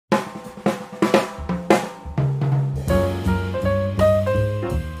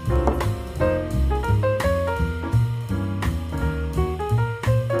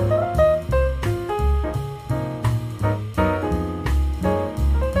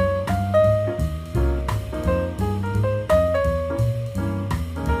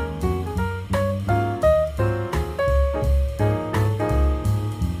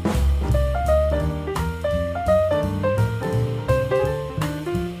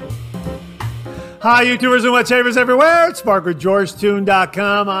Hi, YouTubers and wet shavers everywhere. It's Mark with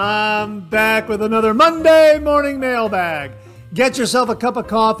GeorgeToon.com. I'm back with another Monday morning mailbag. Get yourself a cup of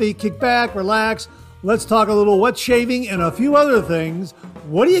coffee, kick back, relax. Let's talk a little wet shaving and a few other things.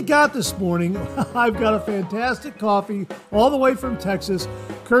 What do you got this morning? I've got a fantastic coffee all the way from Texas,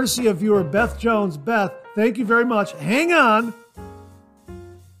 courtesy of viewer Beth Jones. Beth, thank you very much. Hang on.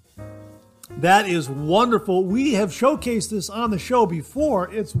 That is wonderful. We have showcased this on the show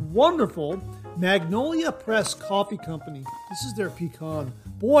before. It's wonderful. Magnolia Press Coffee Company. This is their pecan.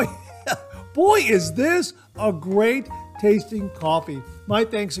 Boy, is this a great tasting coffee. My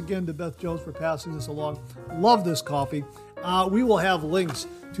thanks again to Beth Jones for passing this along. Love this coffee. We will have links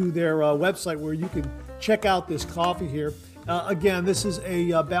to their website where you can check out this coffee here. Again, this is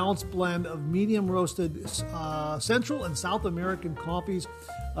a balanced blend of medium roasted Central and South American coffees.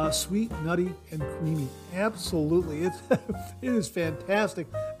 Sweet, nutty, and creamy. Absolutely. It is fantastic.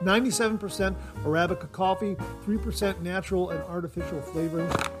 97% Arabica coffee, 3% natural and artificial flavoring.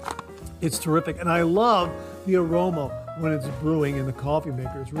 It's terrific. And I love the aroma when it's brewing in the coffee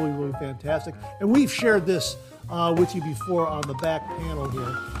maker. It's really, really fantastic. And we've shared this with you before on the back panel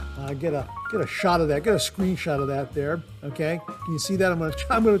here. Get a shot of that. Get a screenshot of that there. Okay. Can you see that?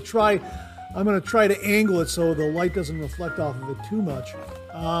 I'm gonna try to angle it so the light doesn't reflect off of it too much.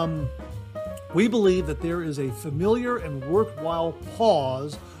 We believe that there is a familiar and worthwhile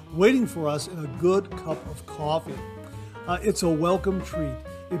pause waiting for us in a good cup of coffee. It's a welcome treat.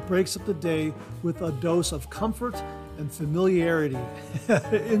 It breaks up the day with a dose of comfort and familiarity.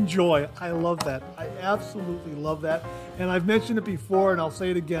 Enjoy. I love that. I absolutely love that. And I've mentioned it before, and I'll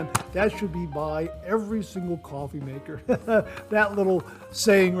say it again. That should be by every single coffee maker. That little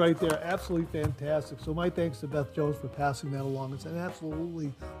saying right there, absolutely fantastic. So my thanks to Beth Jones for passing that along. It's an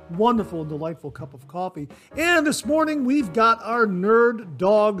absolutely wonderful and delightful cup of coffee. And this morning, we've got our Nerd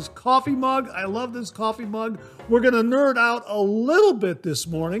Dogs coffee mug. I love this coffee mug. We're going to nerd out a little bit this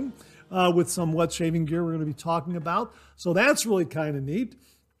morning. With some wet shaving gear we're going to be talking about. So that's really kind of neat.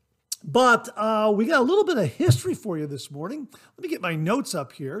 But we got a little bit of history for you this morning. Let me get my notes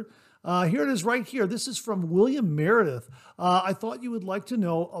up here. Here it is right here. This is from William Meredith. I thought you would like to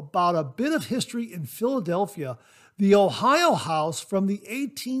know about a bit of history in Philadelphia. The Ohio House from the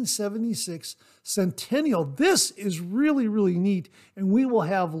 1876 centennial. This is really, really neat. And we will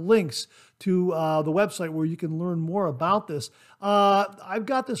have links to the website where you can learn more about this. I've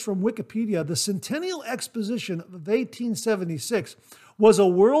got this from Wikipedia. The Centennial Exposition of 1876 was a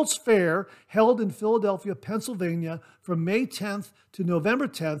World's Fair held in Philadelphia, Pennsylvania from May 10th to November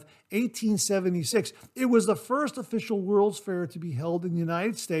 10th, 1876. It was the first official World's Fair to be held in the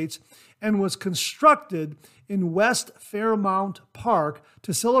United States and was constructed in West Fairmount Park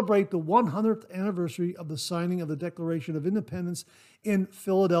to celebrate the 100th anniversary of the signing of the Declaration of Independence in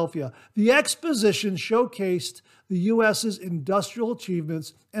Philadelphia. The exposition showcased the U.S.'s industrial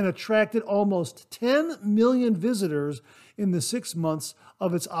achievements and attracted almost 10 million visitors in the 6 months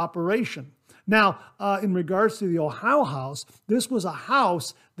of its operation. Now, in regards to the Ohio House, this was a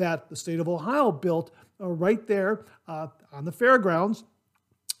house that the state of Ohio built right there on the fairgrounds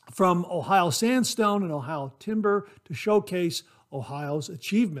from Ohio sandstone and Ohio timber to showcase Ohio's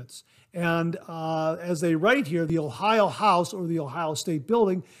achievements. And as they write here, the Ohio House, or the Ohio State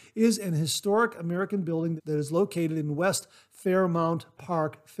Building, is an historic American building that is located in West Fairmount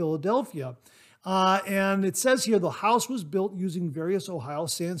Park, Philadelphia. And it says here the house was built using various Ohio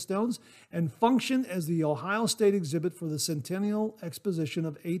sandstones and functioned as the Ohio State exhibit for the Centennial Exposition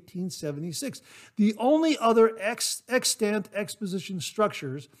of 1876. The only other extant exposition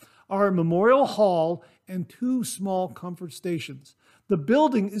structures are Memorial Hall and 2 small comfort stations. The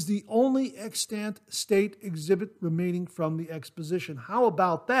building is the only extant state exhibit remaining from the exposition. How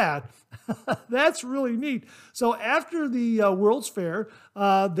about that? That's really neat. So after the World's Fair,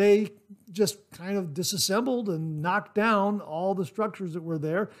 they just kind of disassembled and knocked down all the structures that were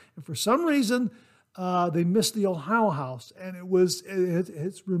there. And for some reason, they missed the Ohio House, and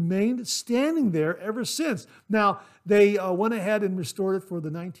it's remained standing there ever since. Now, they went ahead and restored it for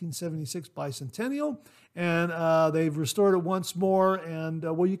the 1976 bicentennial, and they've restored it once more, and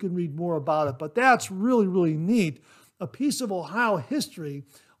well, you can read more about it. But that's really, really neat. A piece of Ohio history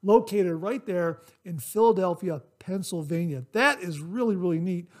located right there in Philadelphia, Pennsylvania. That is really, really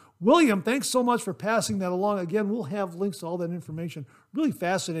neat. William, thanks so much for passing that along. Again, we'll have links to all that information. Really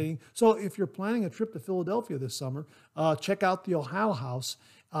fascinating. So if you're planning a trip to Philadelphia this summer, check out the Ohio House.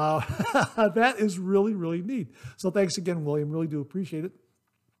 That is really, really neat. So thanks again, William. Really do appreciate it.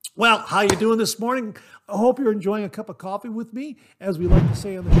 Well, how you doing this morning? I hope you're enjoying a cup of coffee with me, as we like to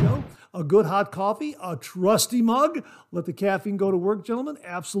say on the show. A good hot coffee, a trusty mug. Let the caffeine go to work, gentlemen.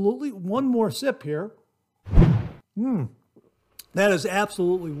 Absolutely. One more sip here. That is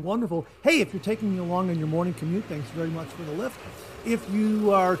absolutely wonderful. Hey, if you're taking me along on your morning commute, thanks very much for the lift. If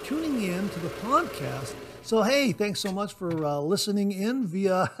you are tuning in to the podcast, so hey, thanks so much for listening in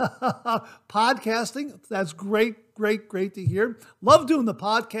via podcasting. That's great, great, great to hear. Love doing the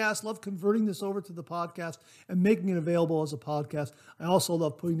podcast. Love converting this over to the podcast and making it available as a podcast. I also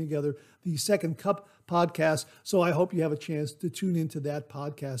love putting together the Second Cup podcast. So I hope you have a chance to tune into that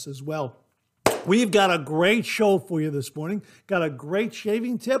podcast as well. We've got a great show for you this morning. Got a great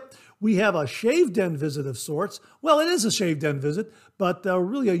shaving tip. We have a shave den visit of sorts. Well, it is a shave den visit, but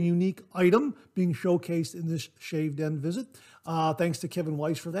really a unique item being showcased in this shave den visit. Thanks to Kevin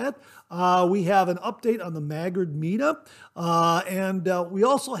Weiss for that. We have an update on the Maggard meetup. And we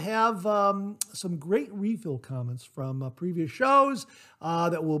also have some great refill comments from previous shows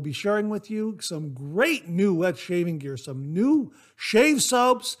that we'll be sharing with you. Some great new wet shaving gear, some new shave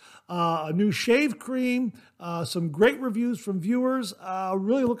soaps, a new shave cream, some great reviews from viewers.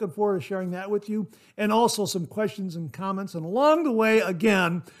 Really looking forward to sharing that with you. And also some questions and comments. And along the way,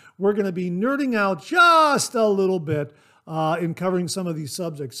 again, we're going to be nerding out just a little bit in covering some of these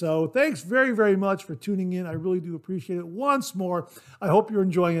subjects. So thanks very, very much for tuning in. I really do appreciate it. Once more, I hope you're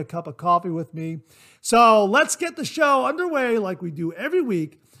enjoying a cup of coffee with me. So let's get the show underway like we do every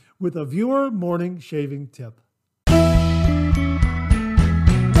week with a viewer morning shaving tip.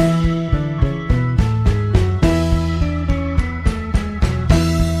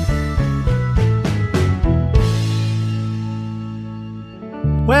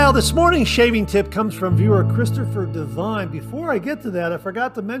 Well, this morning's shaving tip comes from viewer Christopher Devine. Before I get to that, I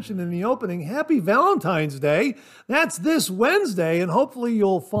forgot to mention in the opening, happy Valentine's Day. That's this Wednesday, and hopefully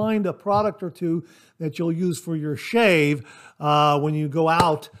you'll find a product or two that you'll use for your shave when you go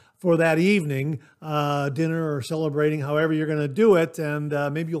out for that evening, dinner or celebrating, however you're going to do it. And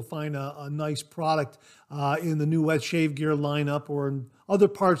maybe you'll find a nice product in the new wet shave gear lineup or in other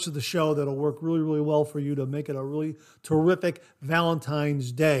parts of the show that'll work really, really well for you to make it a really terrific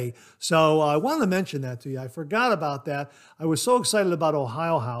Valentine's Day. So I wanted to mention that to you. I forgot about that. I was so excited about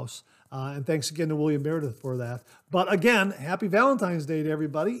Ohio House. And thanks again to William Meredith for that. But again, happy Valentine's Day to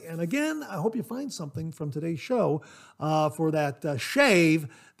everybody. And again, I hope you find something from today's show for that shave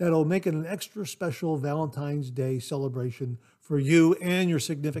that'll make it an extra special Valentine's Day celebration for you and your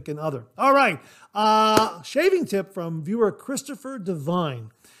significant other. All right, shaving tip from viewer Christopher Devine.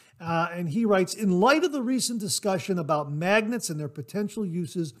 And he writes, in light of the recent discussion about magnets and their potential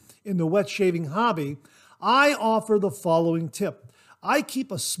uses in the wet shaving hobby, I offer the following tip. I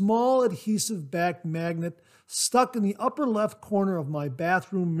keep a small adhesive back magnet stuck in the upper left corner of my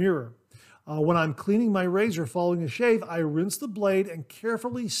bathroom mirror. When I'm cleaning my razor following a shave, I rinse the blade and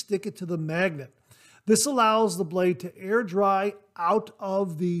carefully stick it to the magnet. This allows the blade to air dry out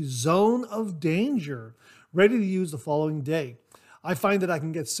of the zone of danger, ready to use the following day. I find that I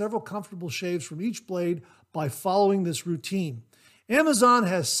can get several comfortable shaves from each blade by following this routine. Amazon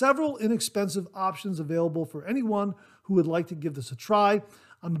has several inexpensive options available for anyone who would like to give this a try.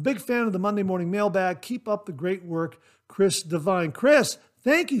 I'm a big fan of the Monday Morning Mailbag. Keep up the great work, Chris Devine. Chris,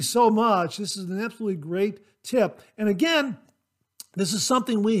 thank you so much. This is an absolutely great tip. And again, this is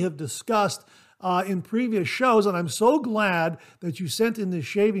something we have discussed in previous shows, and I'm so glad that you sent in this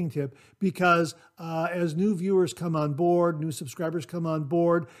shaving tip because as new viewers come on board, new subscribers come on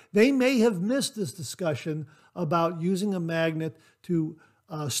board, they may have missed this discussion about using a magnet to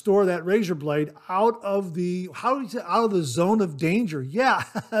store that razor blade out of the, out of the zone of danger. Yeah,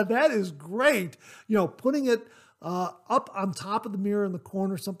 that is great. You know, putting it up on top of the mirror in the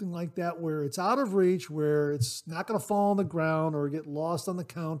corner, something like that, where it's out of reach, where it's not going to fall on the ground or get lost on the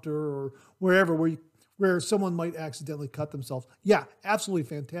counter or wherever, where someone might accidentally cut themselves. Yeah, absolutely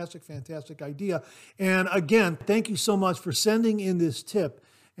fantastic, fantastic idea. And again, thank you so much for sending in this tip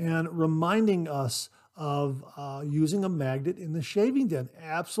and reminding us of using a magnet in the shaving den.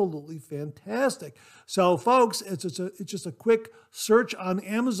 Absolutely fantastic. So folks, it's just a quick search on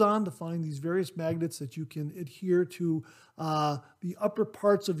Amazon to find these various magnets that you can adhere to the upper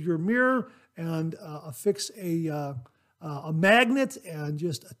parts of your mirror and affix a magnet and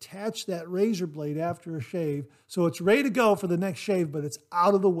just attach that razor blade after a shave. So it's ready to go for the next shave, but it's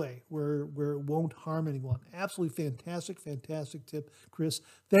out of the way where it won't harm anyone. Absolutely fantastic, fantastic tip, Chris.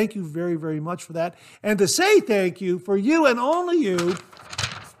 Thank you very, very much for that. And to say thank you, for you and only you,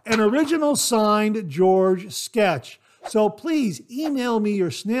 an original signed George sketch. So please email me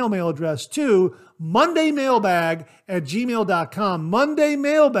your snail mail address to mondaymailbag@gmail.com,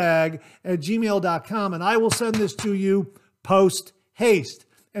 mondaymailbag@gmail.com, and I will send this to you post haste.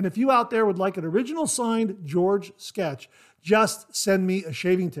 And if you out there would like an original signed George sketch, just send me a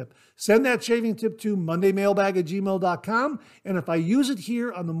shaving tip. Send that shaving tip to mondaymailbag@gmail.com. And if I use it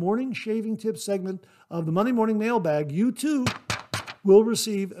here on the morning shaving tip segment of the Monday Morning Mailbag, you too will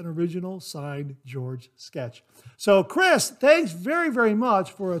receive an original signed George sketch. So Chris, thanks very, very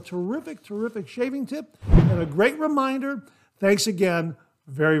much for a terrific, terrific shaving tip and a great reminder. Thanks again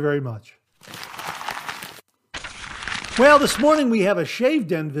very, very much. Well, this morning we have a Shave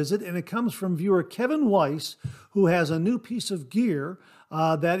Den visit, and it comes from viewer Kevin Weiss, who has a new piece of gear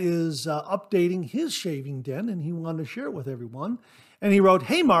that is updating his shaving den, and he wanted to share it with everyone. And he wrote,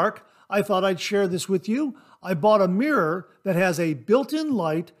 "Hey Mark, I thought I'd share this with you. I bought a mirror that has a built-in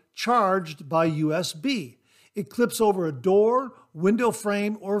light charged by USB. It clips over a door, window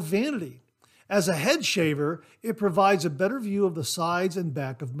frame, or vanity. As a head shaver, it provides a better view of the sides and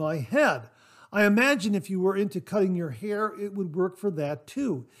back of my head. I imagine if you were into cutting your hair, it would work for that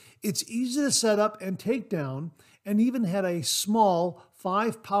too. It's easy to set up and take down, and even had a small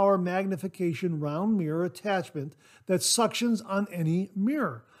 5-power magnification round mirror attachment that suctions on any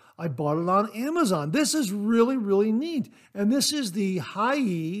mirror. I bought it on Amazon. This is really, really neat. And this is the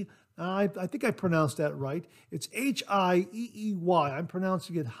Hieey. I think I pronounced that right. It's Hieey. I'm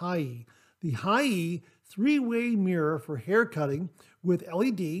pronouncing it Hieey. The Hieey 3-way mirror for hair cutting with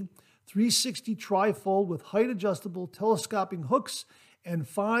LED, 360 trifold with height adjustable telescoping hooks, and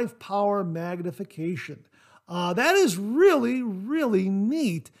 5-power magnification. That is really, really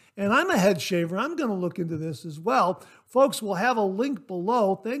neat. And I'm a head shaver. I'm going to look into this as well. Folks, we'll have a link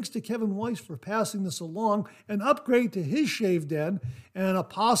below. Thanks to Kevin Weiss for passing this along. An upgrade to his shave den and a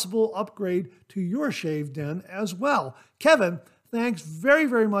possible upgrade to your shave den as well. Kevin, thanks very,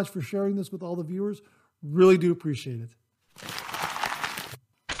 very much for sharing this with all the viewers. Really do appreciate it.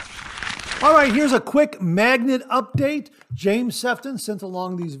 All right, here's a quick magnet update. James Sefton sent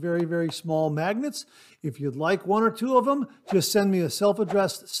along these very, very small magnets. If you'd like one or two of them, just send me a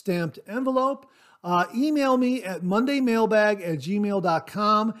self-addressed stamped envelope. Email me at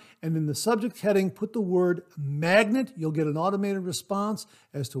mondaymailbag@gmail.com, and in the subject heading, put the word magnet. You'll get an automated response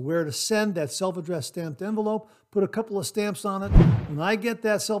as to where to send that self-addressed stamped envelope. Put a couple of stamps on it. When I get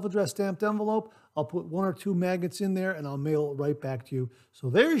that self-addressed stamped envelope, I'll put 1 or 2 magnets in there and I'll mail it right back to you. So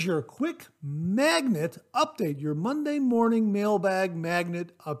there's your quick magnet update, your Monday morning mailbag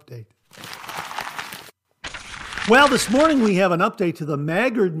magnet update. Well, this morning we have an update to the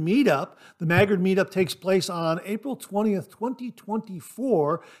Maggard Meetup. The Maggard Meetup takes place on April 20th,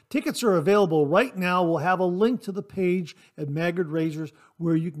 2024. Tickets are available right now. We'll have a link to the page at Maggard Razors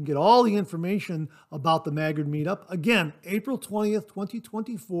where you can get all the information about the Maggard Meetup. Again, April 20th,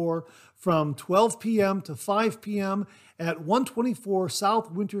 2024 from 12 p.m. to 5 p.m. at 124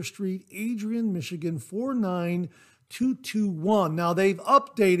 South Winter Street, Adrian, Michigan, 49221. Now, they've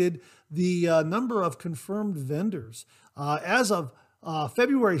updated the number of confirmed vendors. As of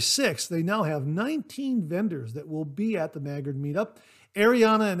February 6th, they now have 19 vendors that will be at the Maggard Meetup.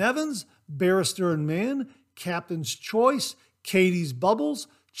 Ariana and Evans, Barrister and Mann, Captain's Choice, Katie's Bubbles,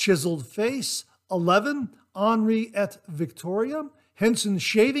 Chiseled Face, 11, Henri et Victoria, Henson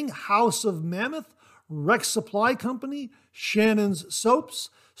Shaving, House of Mammoth, Rex Supply Company, Shannon's Soaps,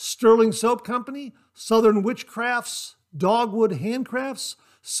 Sterling Soap Company, Southern Witchcrafts, Dogwood Handcrafts,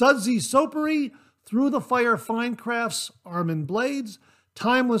 Sudsy Soapery, Through the Fire Fine Crafts, Armin Blades,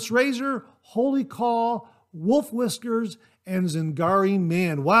 Timeless Razor, Holy Call, Wolf Whiskers, and Zingari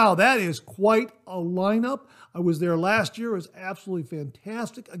Man. Wow, that is quite a lineup. I was there last year. It was absolutely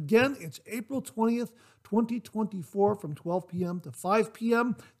fantastic. Again, it's April 20th, 2024 from 12 p.m. to 5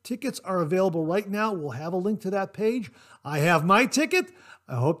 p.m. Tickets are available right now. We'll have a link to that page. I have my ticket.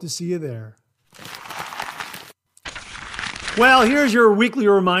 I hope to see you there. Well, here's your weekly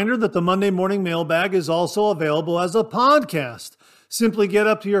reminder that the Monday Morning Mailbag is also available as a podcast. Simply get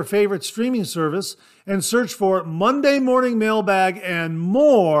up to your favorite streaming service and search for Monday Morning Mailbag and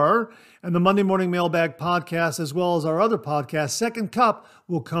more. And the Monday Morning Mailbag podcast, as well as our other podcast, Second Cup,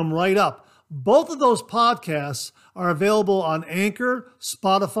 will come right up. Both of those podcasts are available on Anchor,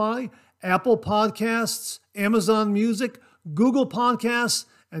 Spotify, Apple Podcasts, Amazon Music, Google Podcasts,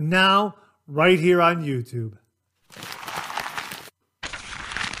 and now right here on YouTube.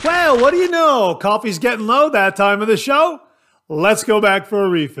 Well, what do you know? Coffee's getting low that time of the show. Let's go back for a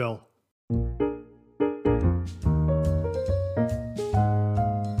refill.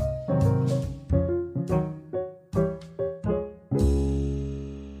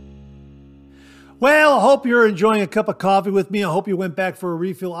 Well, hope you're enjoying a cup of coffee with me. I hope you went back for a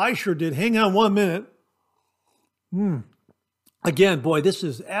refill. I sure did. Hang on 1 minute. Again, boy, this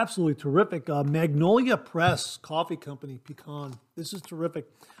is absolutely terrific. Magnolia Press Coffee Company, Pecan. This is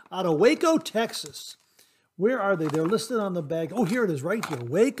terrific. Out of Waco, Texas. Where are they? They're listed on the bag. Oh, here it is right here.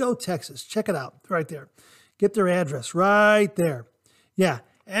 Waco, Texas. Check it out. Right there. Get their address right there. Yeah,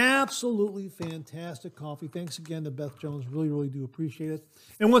 absolutely fantastic coffee. Thanks again to Beth Jones. Really, really do appreciate it.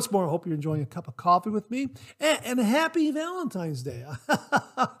 And once more, I hope you're enjoying a cup of coffee with me. And a happy Valentine's Day.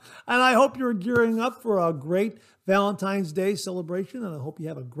 And I hope you're gearing up for a great Valentine's Day celebration. And I hope you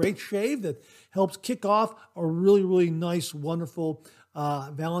have a great shave that helps kick off a really, really nice, wonderful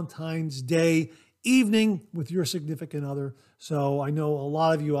Valentine's Day evening with your significant other. So I know a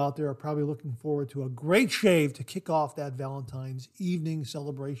lot of you out there are probably looking forward to a great shave to kick off that Valentine's evening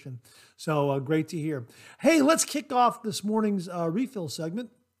celebration. So great to hear. Hey, let's kick off this morning's refill segment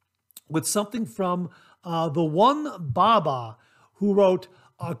with something from the one Baba, who wrote,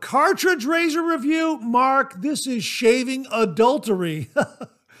 "A cartridge razor review? Mark, this is shaving adultery.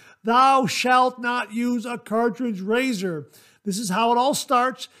 Thou shalt not use a cartridge razor." This is how it all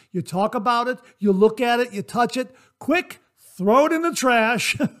starts. You talk about it, you look at it, you touch it, quick, throw it in the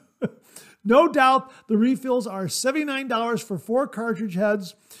trash. No doubt the refills are $79 for 4 cartridge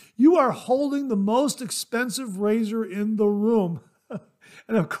heads. You are holding the most expensive razor in the room.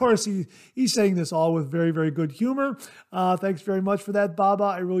 And of course, he's saying this all with very, very good humor. Thanks very much for that, Baba.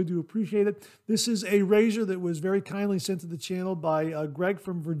 I really do appreciate it. This is a razor that was very kindly sent to the channel by Greg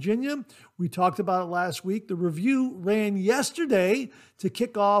from Virginia. We talked about it last week. The review ran yesterday to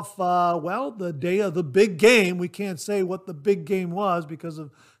kick off, the day of the big game. We can't say what the big game was because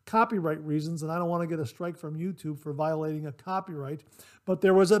of copyright reasons, and I don't want to get a strike from YouTube for violating a copyright. But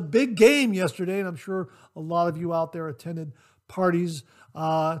there was a big game yesterday, and I'm sure a lot of you out there attended parties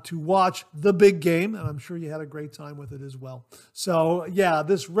to watch the big game, and I'm sure you had a great time with it as well. So yeah,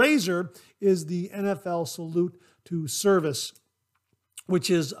 this razor is the NFL Salute to Service, which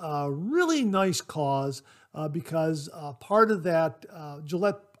is a really nice cause because part of that,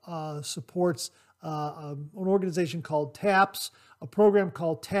 Gillette supports an organization called TAPS, a program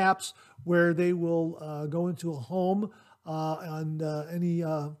called TAPS, where they will go into a home and any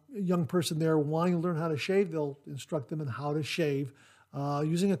young person there wanting to learn how to shave, they'll instruct them in how to shave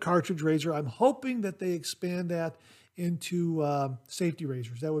using a cartridge razor. I'm hoping that they expand that into safety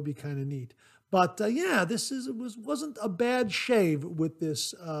razors. That would be kind of neat. But yeah, wasn't a bad shave with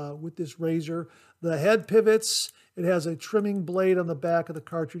this razor. The head pivots. It has a trimming blade on the back of the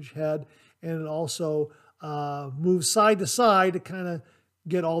cartridge head, and it also moves side to side to kind of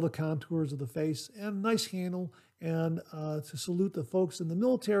get all the contours of the face. And nice handle. And to salute the folks in the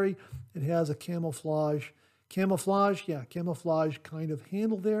military, it has a camouflage kind of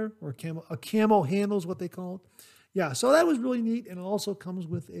handle there, or a camo handle is what they call it. Yeah, so that was really neat, and it also comes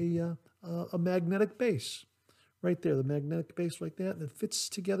with a magnetic base right there, the magnetic base like that, and it fits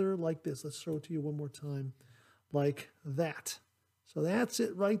together like this. Let's show it to you one more time, like that. So that's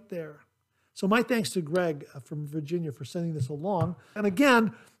it right there. So my thanks to Greg from Virginia for sending this along. And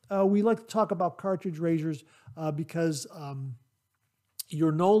again, we like to talk about cartridge razors because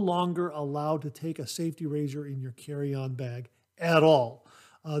you're no longer allowed to take a safety razor in your carry-on bag at all.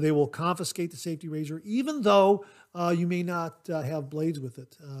 They will confiscate the safety razor, even though you may not have blades with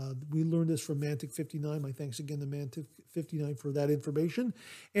it. We learned this from Mantic 59. My thanks again to Mantic 59 for that information.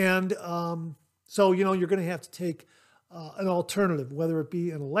 And so, you're going to have to take an alternative, whether it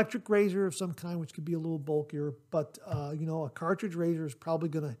be an electric razor of some kind, which could be a little bulkier. But, a cartridge razor is probably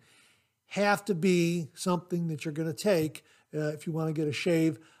going to have to be something that you're going to take if you want to get a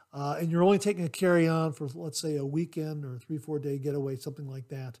shave. And you're only taking a carry-on for, let's say, a weekend or a 3-4 day getaway, something like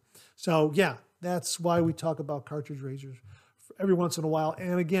that. So, yeah, that's why we talk about cartridge razors every once in a while.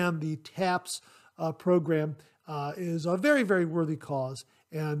 And again, the TAPS program is a very, very worthy cause.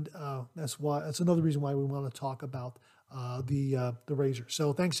 And that's another reason why we want to talk about the razor.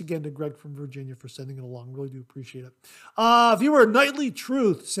 So thanks again to Greg from Virginia for sending it along. Really do appreciate it. Viewer Nightly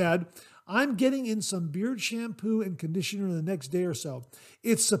Truth said, "I'm getting in some beard shampoo and conditioner in the next day or so.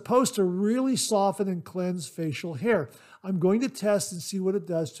 It's supposed to really soften and cleanse facial hair. I'm going to test and see what it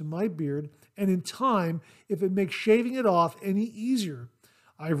does to my beard, and in time, if it makes shaving it off any easier.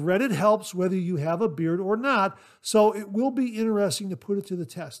 I've read it helps whether you have a beard or not, so it will be interesting to put it to the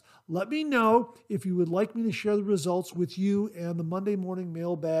test. Let me know if you would like me to share the results with you and the Monday Morning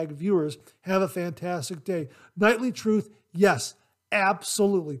Mailbag viewers. Have a fantastic day." Nightly Truth, yes,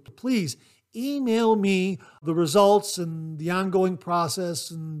 absolutely. Please email me the results and the ongoing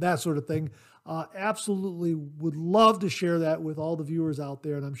process and that sort of thing. Absolutely would love to share that with all the viewers out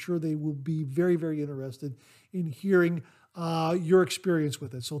there, and I'm sure they will be very, very interested in hearing your experience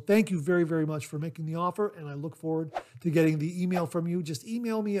with it. So thank you very, very much for making the offer, and I look forward to getting the email from you. Just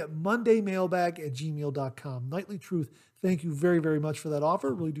email me at mondaymailbag@gmail.com. Nightly Truth, thank you very, very much for that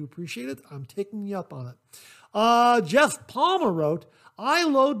offer. Really do appreciate it. I'm taking you up on it. Jeff Palmer wrote, I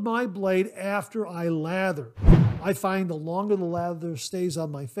load my blade after I lather. I find the longer the lather stays on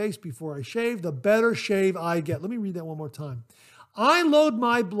my face before I shave, the better shave I get. Let me read that one more time. I load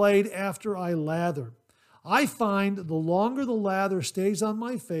my blade after I lather. I find the longer the lather stays on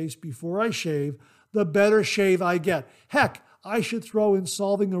my face before I shave, the better shave I get. Heck, I should throw in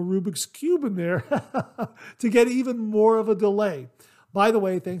solving a Rubik's Cube in there to get even more of a delay. By the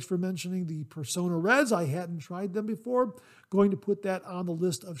way, thanks for mentioning the Persona Reds. I hadn't tried them before. Going to put that on the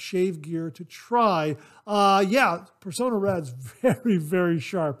list of shave gear to try. Yeah, Persona Reds, very, very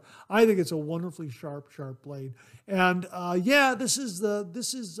sharp. I think it's a wonderfully sharp blade. And yeah, this is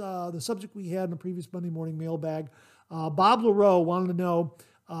the subject we had in the previous Monday morning mailbag. Bob LaRoe wanted to know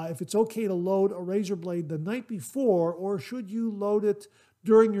if it's okay to load a razor blade the night before, or should you load it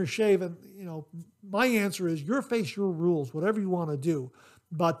during your shave. And, you know, my answer is your face, your rules, whatever you want to do.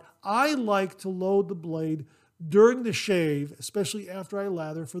 But I like to load the blade during the shave, especially after I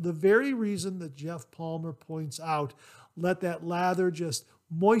lather, for the very reason that Jeff Palmer points out. Let that lather just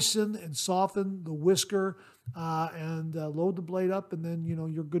moisten and soften the whisker and load the blade up, and then, you know,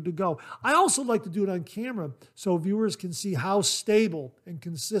 you're good to go. I also like to do it on camera so viewers can see how stable and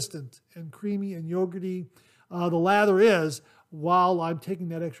consistent and creamy and yogurty the lather is, while I'm taking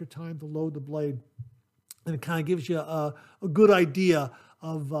that extra time to load the blade. And it kind of gives you a good idea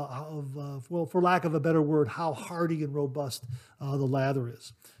of well, for lack of a better word, how hardy and robust the lather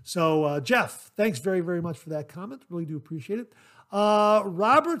is. So, Jeff, thanks very, very much for that comment. Really do appreciate it.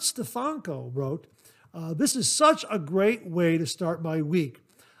 Robert Stefanko wrote, this is such a great way to start my week.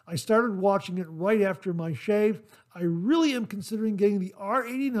 I started watching it right after my shave. I really am considering getting the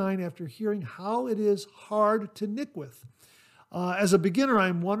R89 after hearing how it is hard to nick with. As a beginner,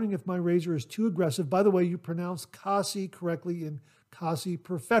 I'm wondering if my razor is too aggressive. By the way, you pronounced Kasi correctly in Kasi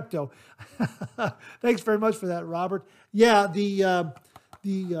Perfecto. Thanks very much for that, Robert. Yeah, the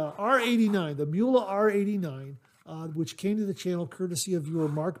R89, the Mula R89, which came to the channel courtesy of viewer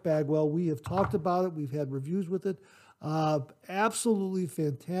Mark Bagwell. We have talked about it. We've had reviews with it. Absolutely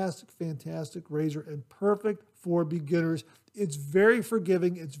fantastic razor, and perfect for beginners. It's very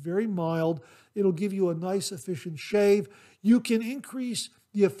forgiving. It's very mild. It'll give you a nice, efficient shave. You can increase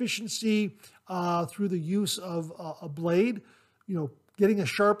the efficiency through the use of a blade. You know, getting a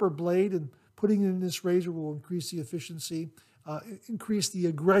sharper blade and putting it in this razor will increase the efficiency, increase the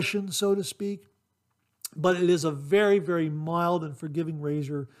aggression, so to speak. But it is a very, very mild and forgiving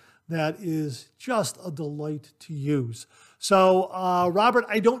razor that is just a delight to use. So, Robert,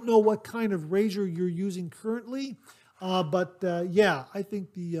 I don't know what kind of razor you're using currently, but yeah, I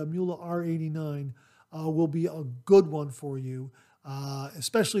think the Mula R89 will be a good one for you,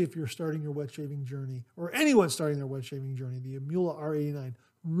 especially if you're starting your wet shaving journey, or anyone starting their wet shaving journey. The Mula R89,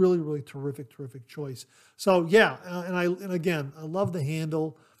 really, really terrific choice. So yeah, and again, I love the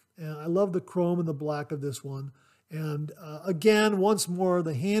handle, and I love the chrome and the black of this one. And again, once more,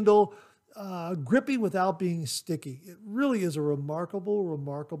 the handle gripping without being sticky. It really is a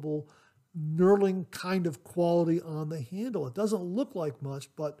remarkable knurling kind of quality on the handle. It doesn't look like much,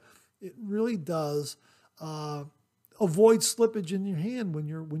 but it really does avoid slippage in your hand when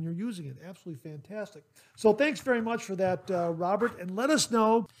you're using it. Absolutely fantastic. So thanks very much for that, Robert. And let us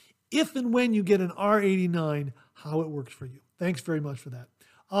know if and when you get an R89, how it works for you. Thanks very much for that.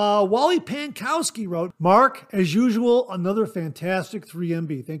 Wally Pankowski wrote, Mark, as usual, another fantastic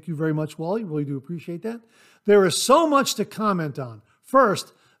 3MB. Thank you very much, Wally. Really do appreciate that. There is so much to comment on.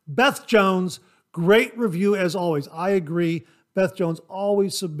 First, Beth Jones, great review as always. I agree. Beth Jones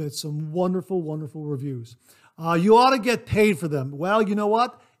always submits some wonderful reviews. You ought to get paid for them. Well, you know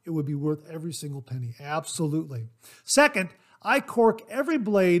what? It would be worth every single penny. Absolutely. Second, I cork every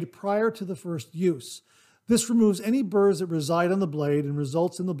blade prior to the first use. This removes any burrs that reside on the blade and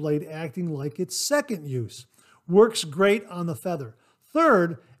results in the blade acting like its second use. Works great on the feather.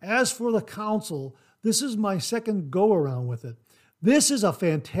 Third, as for the console, this is my second go-around with it. This is a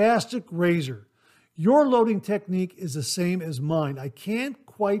fantastic razor. Your loading technique is the same as mine. I can't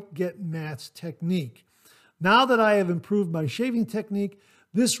quite get Matt's technique. Now that I have improved my shaving technique,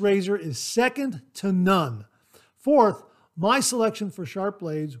 this razor is second to none. Fourth, my selection for sharp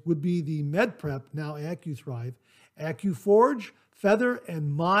blades would be the MedPrep, now AccuThrive, AccuForge, Feather,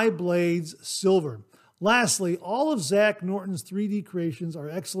 and My Blades Silver. Lastly, all of Zach Norton's 3D creations are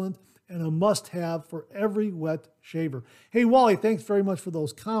excellent and a must-have for every wet shaver. Hey, Wally, thanks very much for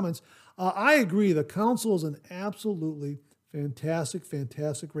those comments. I agree. The Council is an absolutely fantastic,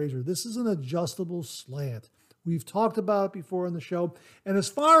 fantastic razor. This is an adjustable slant. We've talked about it before on the show. And as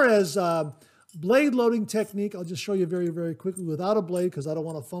far as blade loading technique, I'll just show you very, very quickly without a blade because I don't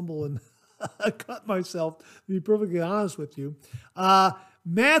want to fumble and cut myself, to be perfectly honest with you.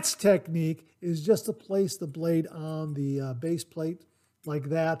 Matt's technique is just to place the blade on the base plate like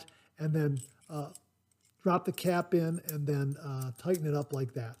that, and then drop the cap in, and then tighten it up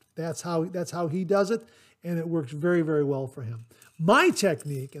like that. That's how he does it, and it works very, very well for him. My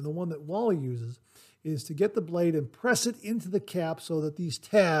technique, and the one that Wally uses, is to get the blade and press it into the cap so that these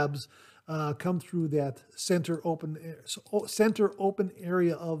tabs come through that center open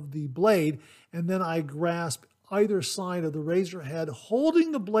area of the blade, and then I grasp either side of the razor head,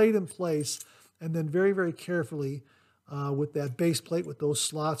 holding the blade in place, and then very, very carefully with that base plate with those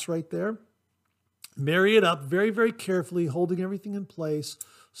slots right there, marry it up very, very carefully, holding everything in place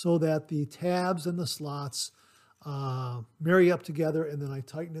so that the tabs and the slots marry up together, and then I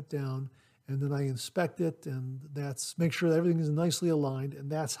tighten it down, and then I inspect it, and make sure that everything is nicely aligned, and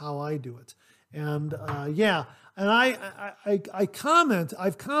that's how I do it. And yeah, and I've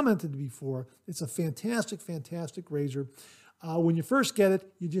commented before, it's a fantastic, fantastic razor. When you first get it,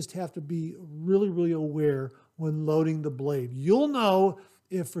 you just have to be really, really aware when loading the blade. You'll know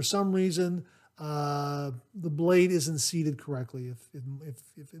if for some reason the blade isn't seated correctly, if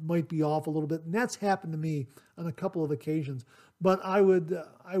it might be off a little bit, and that's happened to me on a couple of occasions. But I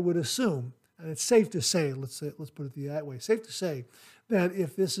would assume, and it's safe to say, let's put it that way, safe to say that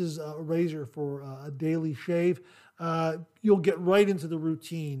if this is a razor for a daily shave, you'll get right into the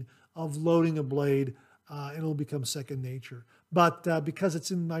routine of loading a blade, and it'll become second nature. But because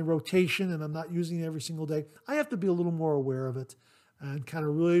it's in my rotation and I'm not using it every single day, I have to be a little more aware of it and kind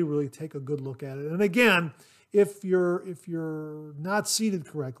of really, really take a good look at it. And again, if you're not seated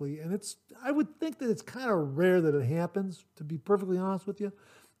correctly, and I would think that it's kind of rare that it happens, to be perfectly honest with you.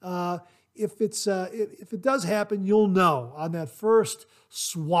 If it does happen, you'll know on that first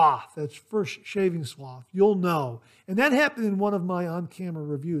swath, that first shaving swath, you'll know. And that happened in one of my on-camera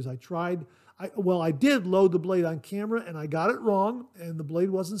reviews. I did load the blade on camera, and I got it wrong, and the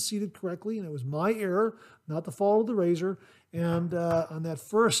blade wasn't seated correctly, and it was my error, not the fault of the razor. And on that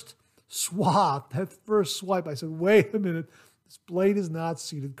first swath, that first swipe, I said, wait a minute, this blade is not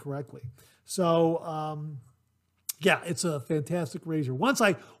seated correctly. So, yeah, it's a fantastic razor. Once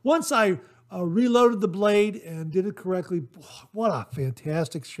I reloaded the blade and did it correctly, what a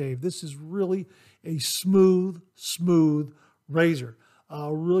fantastic shave. This is really a smooth razor.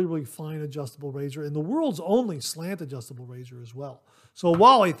 Really, really fine adjustable razor, and the world's only slant adjustable razor as well. So,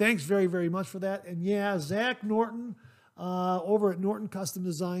 Wally, thanks very, very much for that. And yeah, Zach Norton, over at Norton Custom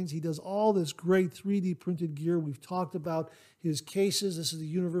Designs, he does all this great 3D printed gear. We've talked about his cases. This is the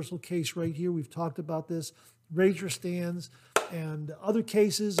universal case right here. We've talked about this. Razor stands and other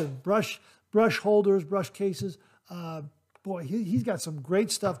cases and brush holders, brush cases. Boy, he's got some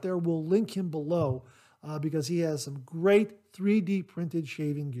great stuff there. We'll link him below because he has some great 3D printed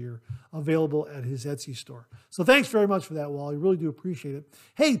shaving gear available at his Etsy store. So thanks very much for that, Wally. Really do appreciate it.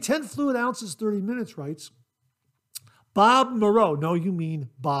 Hey, 10 fluid ounces, 30 minutes writes, Bob Moreau. No, you mean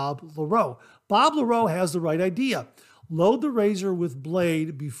Bob Leroux. Bob Leroux has the right idea. Load the razor with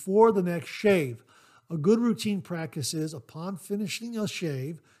blade before the next shave. A good routine practice is, upon finishing a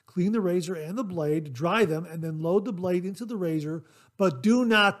shave, clean the razor and the blade, dry them, and then load the blade into the razor, but do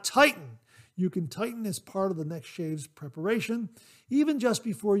not tighten. You can tighten as part of the next shave's preparation, even just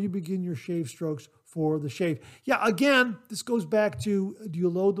before you begin your shave strokes for the shave. Yeah, again, this goes back to, do you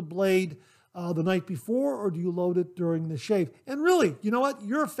load the blade the night before, or do you load it during the shave? And really, you know what?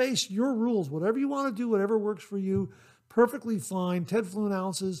 Your face, your rules, whatever you want to do, whatever works for you, perfectly fine. 10 fluid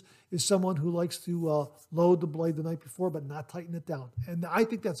ounces is someone who likes to load the blade the night before, but not tighten it down. And I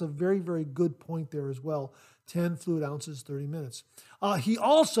think that's a very, very good point there as well. 10 fluid ounces, 30 minutes. He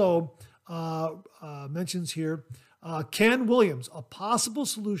also mentions here, Ken Williams, a possible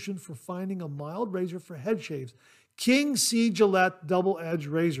solution for finding a mild razor for head shaves. King C. Gillette double-edged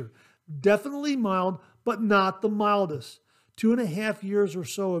razor. Definitely mild, but not the mildest. 2.5 years or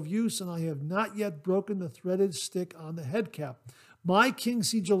so of use, and I have not yet broken the threaded stick on the head cap. My King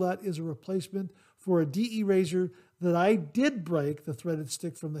C. Gillette is a replacement for a DE razor that I did break the threaded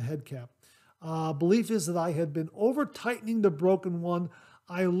stick from the head cap. Belief is that I had been over-tightening the broken one.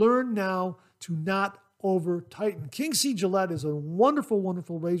 I learned now to not over-tighten. King C. Gillette is a wonderful,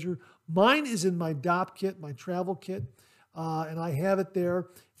 wonderful razor. Mine is in my DOP kit, my travel kit, and I have it there.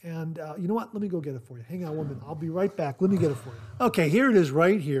 And you know what? Let me go get it for you. Hang on 1 minute. I'll be right back. Let me get it for you. Okay, here it is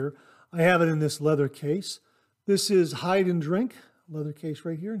right here. I have it in this leather case. This is Hide and Drink, leather case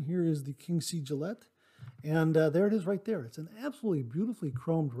right here. And here is the King C Gillette. And there it is right there. It's an absolutely beautifully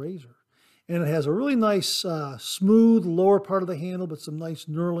chromed razor. And it has a really nice, smooth lower part of the handle, but some nice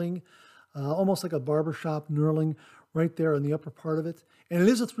knurling, almost like a barbershop knurling right there in the upper part of it. And it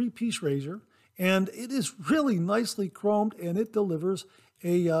is a 3-piece razor. And it is really nicely chromed, and it delivers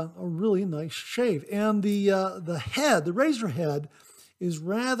a really nice shave. And the head, the razor head, is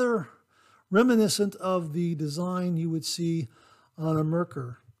rather reminiscent of the design you would see on a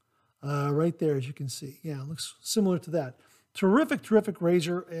Merkur right there, as you can see. Yeah, it looks similar to that. Terrific, terrific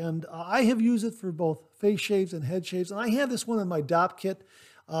razor, and I have used it for both face shaves and head shaves. And I have this one in my DOP kit,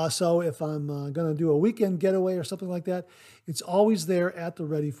 so if I'm going to do a weekend getaway or something like that, it's always there at the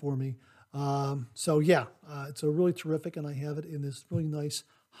ready for me. So yeah, it's a really terrific, and I have it in this really nice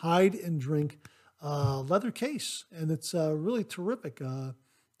Hide and Drink leather case, and it's really terrific.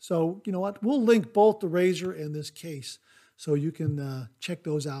 So you know what? We'll link both the razor and this case, so you can check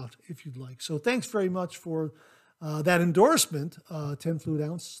those out if you'd like. So thanks very much for that endorsement, 10 fluid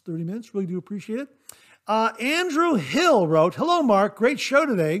ounce, 30 minutes. Really do appreciate it. Andrew Hill wrote, "Hello, Mark. Great show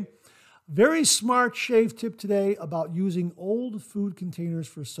today. Very smart shave tip today about using old food containers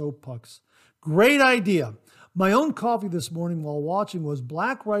for soap pucks. Great idea. My own coffee this morning while watching was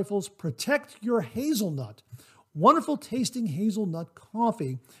Black Rifle's Protect Your Hazelnut. Wonderful tasting hazelnut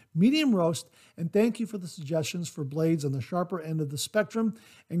coffee, medium roast, and thank you for the suggestions for blades on the sharper end of the spectrum.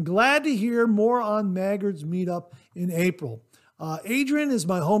 And glad to hear more on Maggard's meetup in April. Adrian is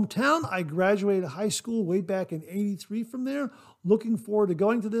my hometown. I graduated high school way back in '83 from there. Looking forward to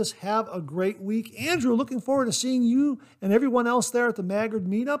going to this. Have a great week. Andrew, looking forward to seeing you and everyone else there at the Maggard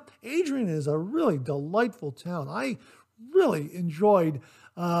meetup. Adrian is a really delightful town. I really enjoyed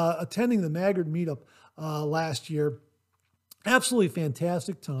attending the Maggard meetup last year. Absolutely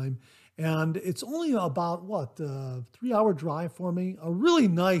fantastic time. And it's only about, 3-hour drive for me. A really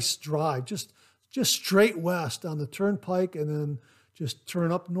nice drive, just straight west on the turnpike, and then just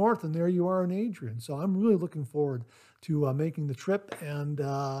turn up north, and there you are in Adrian. So I'm really looking forward to making the trip. And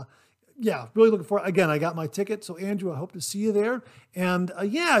yeah, really looking forward. Again, I got my ticket. So Andrew, I hope to see you there. And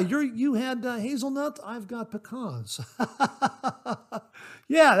yeah, you had hazelnut. I've got pecans.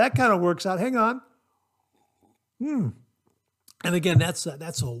 Yeah, that kind of works out. Hang on. And again, that's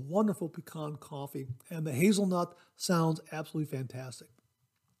a wonderful pecan coffee. And the hazelnut sounds absolutely fantastic.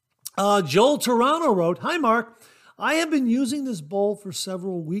 Joel Toronto wrote, "Hi, Mark. I have been using this bowl for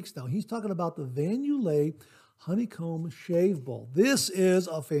several weeks now." He's talking about the Van Ulay Honeycomb Shave Bowl. This is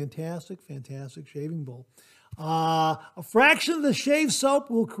a fantastic, fantastic shaving bowl. A fraction of the shave soap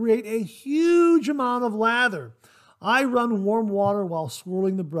will create a huge amount of lather. I run warm water while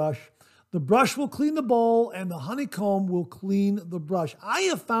swirling the brush. The brush will clean the bowl, and the honeycomb will clean the brush. I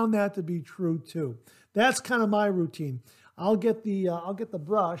have found that to be true too. That's kind of my routine. I'll get the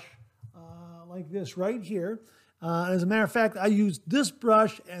brush like this right here. As a matter of fact, I used this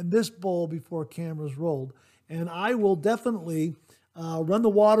brush and this bowl before cameras rolled, and I will definitely run the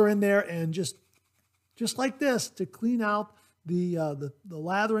water in there and just like this to clean out the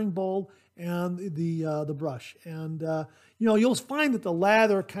lathering bowl and the brush. And you'll find that the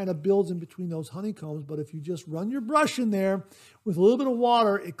lather kind of builds in between those honeycombs, but if you just run your brush in there with a little bit of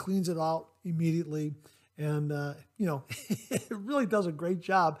water, it cleans it out immediately. And, it really does a great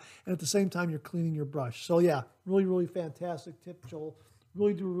job. And at the same time, you're cleaning your brush. So yeah, really, really fantastic tip, Joel.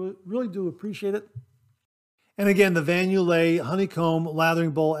 Really do appreciate it. And again, the Van Ulay Honeycomb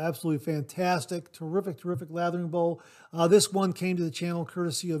Lathering Bowl, absolutely fantastic. Terrific, terrific lathering bowl. This one came to the channel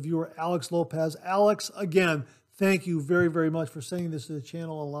courtesy of viewer Alex Lopez. Alex, again, thank you very, very much for sending this to the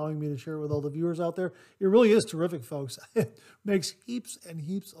channel, allowing me to share it with all the viewers out there. It really is terrific, folks. It makes heaps and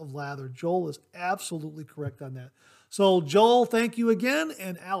heaps of lather. Joel is absolutely correct on that. So Joel, thank you again.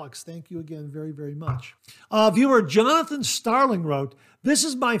 And Alex, thank you again very, very much. Viewer Jonathan Starling wrote, "This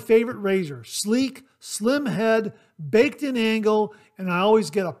is my favorite razor. Sleek, slim head, baked in angle, and I always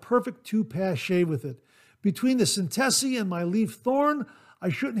get a perfect 2-pass shave with it. Between the Syntesi and my leaf thorn, I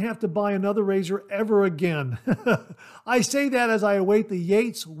shouldn't have to buy another razor ever again." I say that as I await the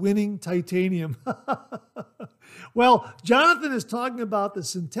Yates winning titanium. Well, Jonathan is talking about the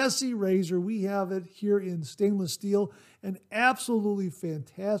Syntesi razor. We have it here in stainless steel. An absolutely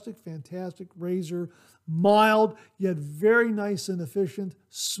fantastic, fantastic razor. Mild, yet very nice and efficient.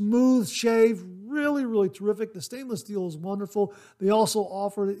 Smooth shave. Really, really terrific. The stainless steel is wonderful. They also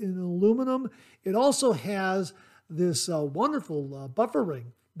offer it in aluminum. It also has this wonderful buffer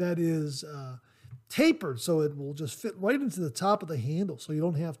ring that is tapered, so it will just fit right into the top of the handle, so you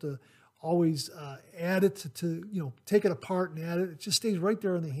don't have to always add it to take it apart and add it. It just stays right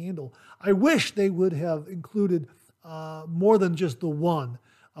there on the handle. I wish they would have included more than just the one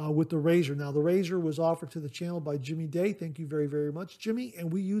with the razor. Now, the razor was offered to the channel by Jimmy Day. Thank you very, very much, Jimmy.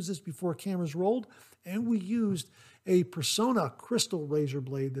 And we used this before cameras rolled, and we used a Persona crystal razor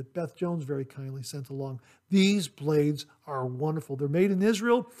blade that Beth Jones very kindly sent along. These blades are wonderful. They're made in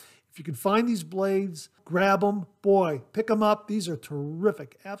Israel. If you can find these blades, grab them. Boy, pick them up. These are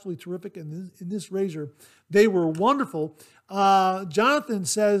terrific, absolutely terrific. And in this razor, they were wonderful. Jonathan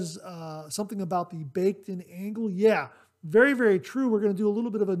says something about the baked-in angle. Yeah, very, very true. We're going to do a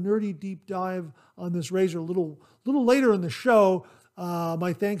little bit of a nerdy deep dive on this razor a little later in the show.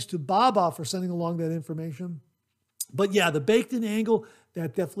 My thanks to Baba for sending along that information. But yeah, the baked-in angle,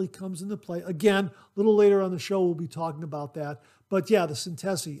 that definitely comes into play. Again, a little later on the show, we'll be talking about that. But yeah, the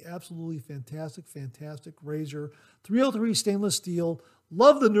Syntesi, absolutely fantastic, fantastic razor. 303 stainless steel.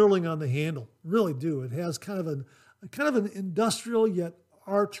 Love the knurling on the handle. Really do. It has kind of an industrial yet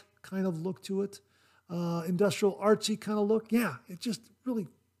art kind of look to it. Industrial artsy kind of look. Yeah, it's just really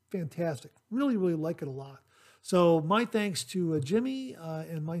fantastic. Really, really like it a lot. So my thanks to Jimmy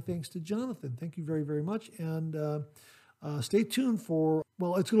and my thanks to Jonathan. Thank you very, very much. And stay tuned for,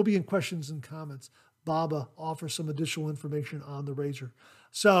 well, it's going to be in questions and comments. Baba offers some additional information on the razor.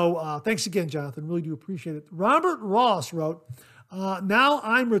 So thanks again, Jonathan. Really do appreciate it. Robert Ross wrote, now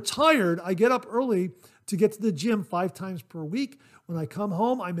I'm retired. I get up early to get to the gym 5 times per week. When I come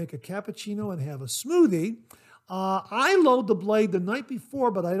home, I make a cappuccino and have a smoothie. I load the blade the night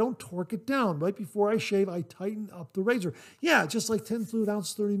before, but I don't torque it down. Right before I shave, I tighten up the razor. Yeah, just like 10 fluid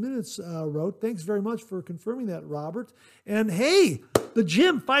ounce, 30 minutes wrote. Thanks very much for confirming that, Robert. And hey, the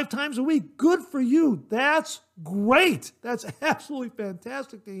gym 5 times a week. Good for you. That's great. That's absolutely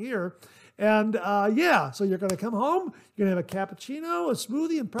fantastic to hear. And yeah, so you're going to come home, you're going to have a cappuccino, a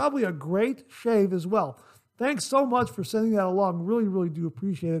smoothie, and probably a great shave as well. Thanks so much for sending that along. Really, really do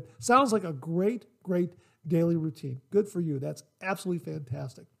appreciate it. Sounds like a great, great daily routine. Good for you. That's absolutely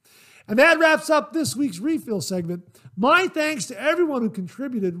fantastic. And that wraps up this week's refill segment. My thanks to everyone who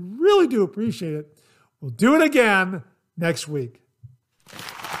contributed. Really do appreciate it. We'll do it again next week.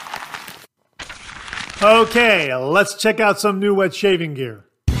 Okay, let's check out some new wet shaving gear.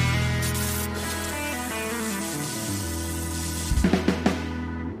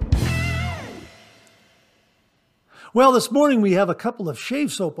 Well, this morning we have a couple of shave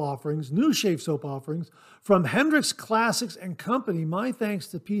soap offerings, new shave soap offerings from Hendrix Classics and Company. My thanks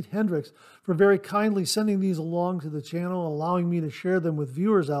to Pete Hendrix for very kindly sending these along to the channel, allowing me to share them with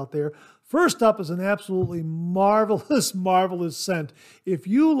viewers out there. First up is an absolutely marvelous, marvelous scent. If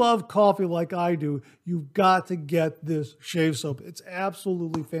you love coffee like I do, you've got to get this shave soap. It's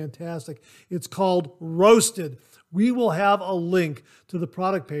absolutely fantastic. It's called Roasted. We will have a link to the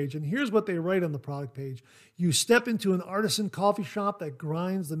product page, and here's what they write on the product page. You step into an artisan coffee shop that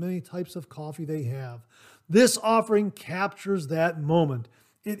grinds the many types of coffee they have. This offering captures that moment.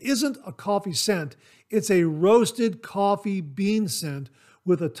 It isn't a coffee scent. It's a roasted coffee bean scent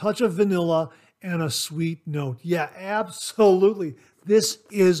with a touch of vanilla and a sweet note. Yeah, absolutely. This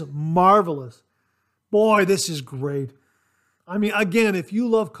is marvelous. Boy, this is great. I mean, again, if you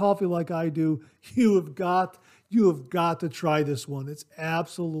love coffee like I do, you have got to try this one. It's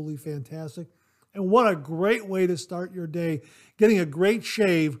absolutely fantastic. And what a great way to start your day, getting a great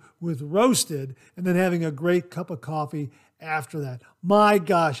shave with Roasted and then having a great cup of coffee after that. My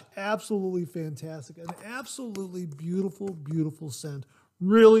gosh, absolutely fantastic. An absolutely beautiful, beautiful scent.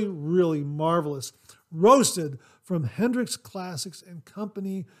 Really, really marvelous. Roasted from Hendrix Classics and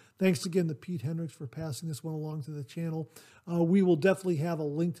Company. Thanks again to Pete Hendrix for passing this one along to the channel. We will definitely have a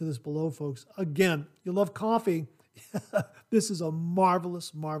link to this below, folks. Again, you love coffee. This is a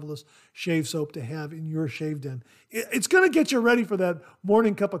marvelous, marvelous shave soap to have in your shave den. It's going to get you ready for that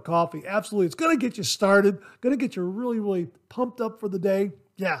morning cup of coffee. Absolutely. It's going to get you started, going to get you really, really pumped up for the day.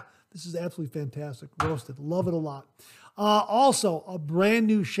 Yeah, this is absolutely fantastic. Roasted. Love it a lot. Also, a brand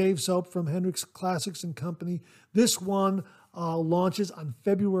new shave soap from Hendrix Classics and Company. This one launches on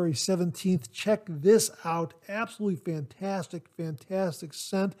February 17th. Check this out. Absolutely fantastic, fantastic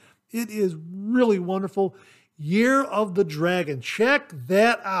scent. It is really wonderful. Year of the Dragon. Check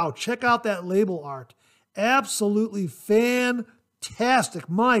that out. Check out that label art. Absolutely fantastic.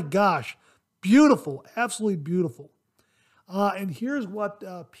 My gosh. Beautiful. Absolutely beautiful. And here's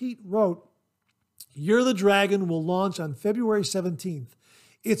what Pete wrote. Year of the Dragon will launch on February 17th.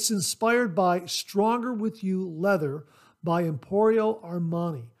 It's inspired by Stronger With You Leather by Emporio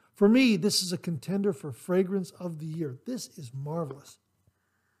Armani. For me, this is a contender for Fragrance of the Year. This is marvelous.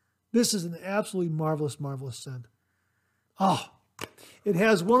 This is an absolutely marvelous, marvelous scent. Oh, It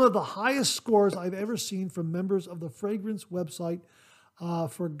has one of the highest scores I've ever seen from members of the fragrance website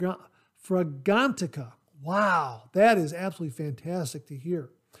Fragrantica. Wow, that is absolutely fantastic to hear.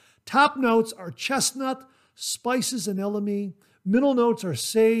 Top notes are chestnut, spices, and elemi. Middle notes are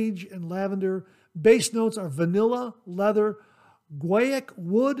sage and lavender. Base notes are vanilla, leather, guaiac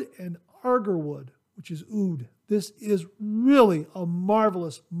wood, and agarwood, which is oud. This is really a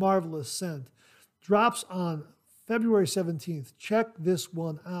marvelous, marvelous scent. Drops on February 17th. Check this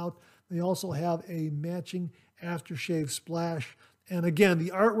one out. They also have a matching aftershave splash. And again,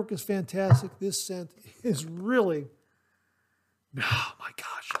 the artwork is fantastic. This scent is really, oh my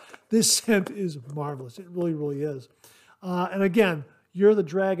gosh, this scent is marvelous. It really, really is. And again, You're the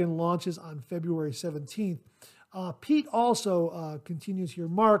Dragon launches on February 17th. Pete also continues here.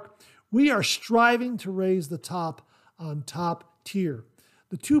 Mark, we are striving to raise the top on top tier.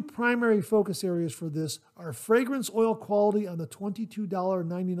 The two primary focus areas for this are fragrance oil quality on the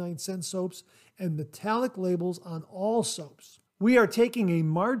 $22.99 soaps and metallic labels on all soaps. We are taking a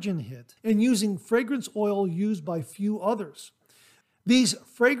margin hit and using fragrance oil used by few others. These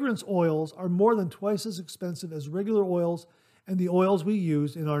fragrance oils are more than twice as expensive as regular oils and the oils we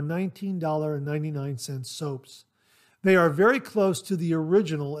use in our $19.99 soaps. They are very close to the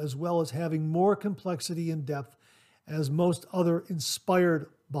original as well as having more complexity and depth as most other inspired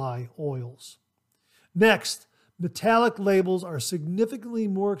by oils. Next, metallic labels are significantly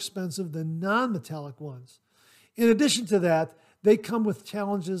more expensive than non-metallic ones. In addition to that, they come with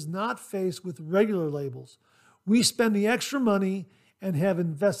challenges not faced with regular labels. We spend the extra money and have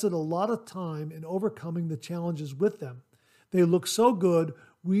invested a lot of time in overcoming the challenges with them. They look so good,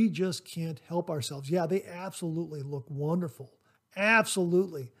 we just can't help ourselves. Yeah, they absolutely look wonderful.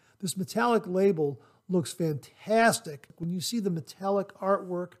 Absolutely. This metallic label looks fantastic. When you see the metallic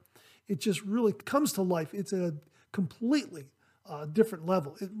artwork, it just really comes to life. It's at a completely different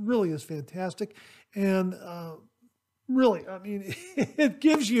level. It really is fantastic. And really, I mean, it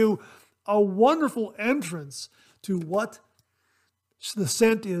gives you a wonderful entrance to what the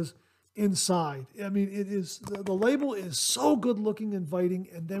scent is inside. I mean, it is, the label is so good looking, inviting,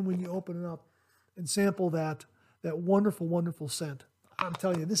 and then when you open it up and sample that wonderful, wonderful scent, I'm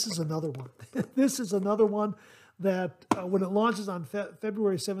telling you, this is another one. This is another one that when it launches on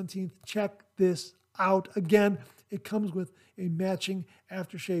February 17th, check this out. Again, it comes with a matching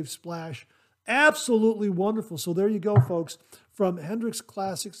aftershave splash. Absolutely wonderful. So there you go, folks. From Hendrix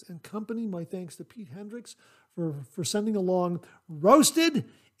Classics and Company, my thanks to Pete Hendrix for sending along Roasted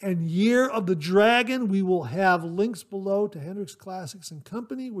and Year of the Dragon. We will have links below to Hendrix Classics and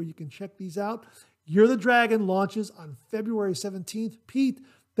Company where you can check these out. Year of the Dragon launches on February 17th. Pete,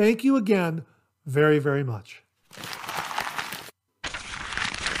 thank you again very, very much.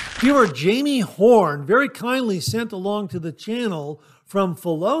 Viewer Jamie Horn very kindly sent along to the channel from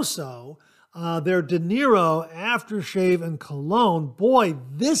Filoso their De Niro aftershave and cologne. Boy,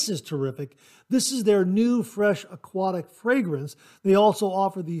 this is terrific. This is their new fresh aquatic fragrance. They also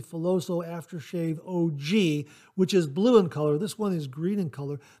offer the Filoso Aftershave OG, which is blue in color. This one is green in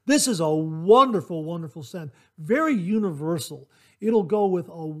color. This is a wonderful, wonderful scent. Very universal. It'll go with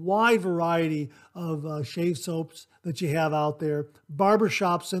a wide variety of shave soaps that you have out there.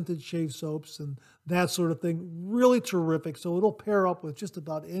 Barbershop scented shave soaps and that sort of thing. Really terrific. So it'll pair up with just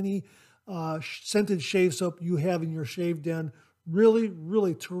about any scented shave soap you have in your shave den. Really,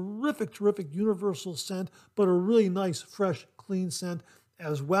 really terrific, terrific universal scent, but a really nice, fresh, clean scent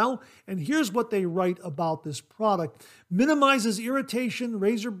as well. And here's what they write about this product. Minimizes irritation,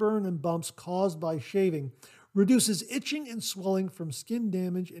 razor burn, and bumps caused by shaving. Reduces itching and swelling from skin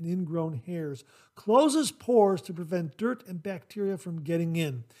damage and ingrown hairs. Closes pores to prevent dirt and bacteria from getting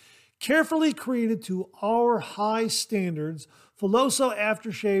in. Carefully created to our high standards, Filoso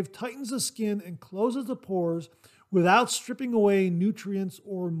Aftershave tightens the skin and closes the pores without stripping away nutrients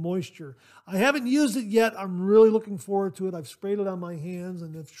or moisture. I haven't used it yet. I'm really looking forward to it. I've sprayed it on my hands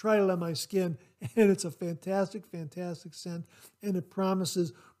and I've tried it on my skin, and it's a fantastic, fantastic scent, and it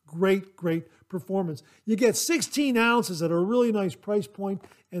promises great, great performance. You get 16 ounces at a really nice price point,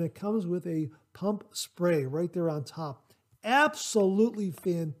 and it comes with a pump spray right there on top. Absolutely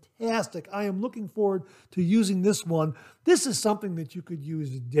fantastic. I am looking forward to using this one. This is something that you could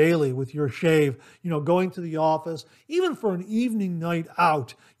use daily with your shave, going to the office, even for an evening night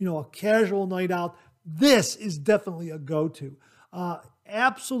out, a casual night out. This is definitely a go-to.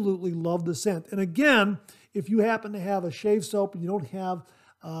 Absolutely love the scent. And again, if you happen to have a shave soap and you don't have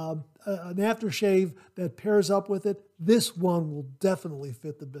an aftershave that pairs up with it, this one will definitely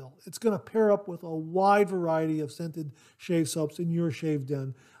fit the bill. It's going to pair up with a wide variety of scented shave soaps in your shave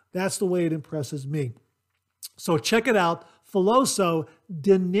den. That's the way it impresses me. So check it out, Filoso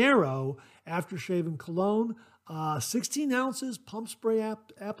De Nero aftershave and cologne. 16 ounces, pump spray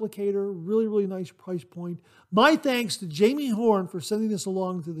applicator, really, really nice price point. My thanks to Jamie Horn for sending this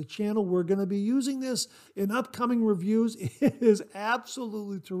along to the channel. We're going to be using this in upcoming reviews. It is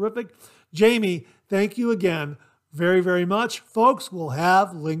absolutely terrific. Jamie, thank you again very, very much. Folks, we'll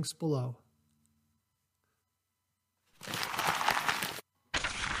have links below.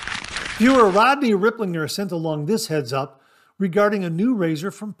 Viewer Rodney Ripplinger sent along this heads up regarding a new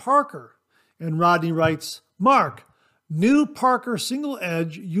razor from Parker. And Rodney writes, Mark, new Parker single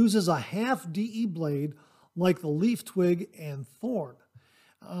edge uses a half DE blade like the Leaf Twig and Thorn.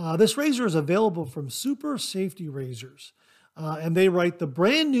 This razor is available from Super Safety Razors. And they write, the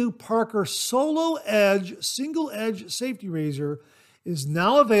brand new Parker Solo Edge single edge safety razor is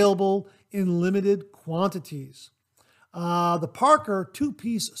now available in limited quantities. The Parker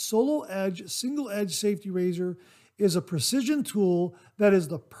two-piece Solo Edge single edge safety razor is a precision tool that is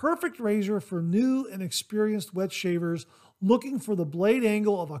the perfect razor for new and experienced wet shavers looking for the blade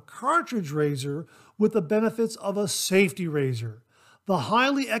angle of a cartridge razor with the benefits of a safety razor. The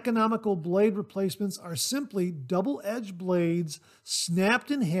highly economical blade replacements are simply double-edged blades snapped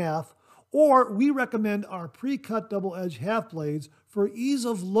in half, or we recommend our pre-cut double-edged half blades for ease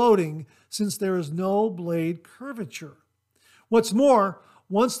of loading since there is no blade curvature. What's more,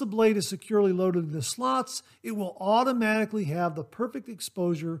 once the blade is securely loaded in the slots, it will automatically have the perfect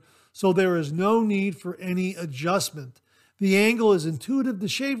exposure, so there is no need for any adjustment. The angle is intuitive to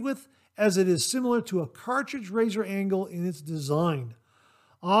shave with, as it is similar to a cartridge razor angle in its design.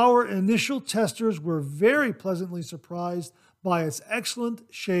 Our initial testers were very pleasantly surprised by its excellent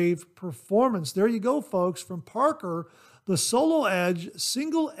shave performance. There you go, folks, from Parker, the Solo Edge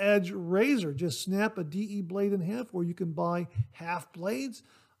single edge razor. Just snap a DE blade in half, or you can buy half blades,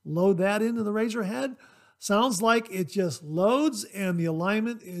 load that into the razor head. Sounds like it just loads and the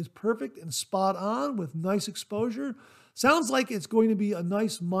alignment is perfect and spot on with nice exposure. Sounds like it's going to be a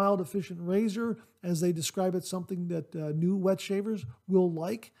nice, mild, efficient razor, as they describe it, something that new wet shavers will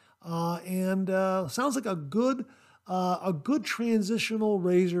like. Sounds like a good transitional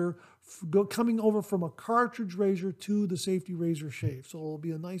razor coming over from a cartridge razor to the safety razor shave. So it'll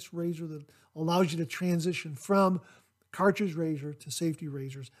be a nice razor that allows you to transition from cartridge razor to safety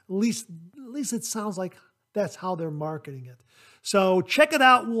razors. At least it sounds like that's how they're marketing it. So check it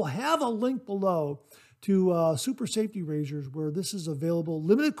out. We'll have a link below to Super Safety Razors where this is available.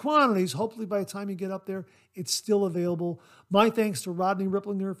 Limited quantities. Hopefully by the time you get up there, it's still available. My thanks to Rodney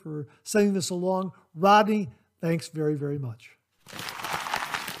Ripplinger for sending this along. Rodney, thanks very, very much.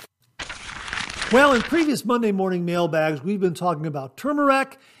 Well, in previous Monday morning mailbags, we've been talking about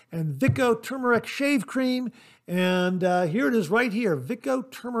turmeric and Vico Turmeric Shave Cream. And here it is right here, Vico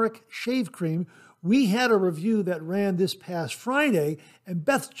Turmeric Shave Cream. We had a review that ran this past Friday, and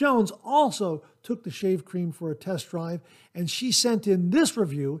Beth Jones also took the shave cream for a test drive, and she sent in this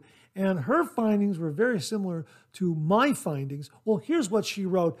review, and her findings were very similar to my findings. Well, here's what she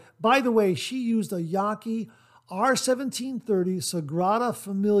wrote. By the way, she used a Yaki R1730 Sagrada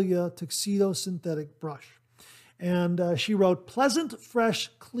Familia Tuxedo synthetic brush. And she wrote, pleasant, fresh,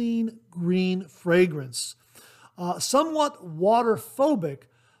 clean, green fragrance. Somewhat water-phobic,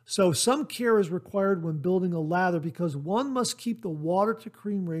 so some care is required when building a lather because one must keep the water to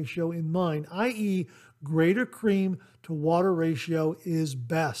cream ratio in mind, i.e. greater cream to water ratio is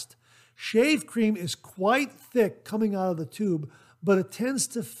best. Shave cream is quite thick coming out of the tube, but it tends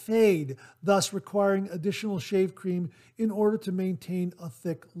to fade, thus requiring additional shave cream in order to maintain a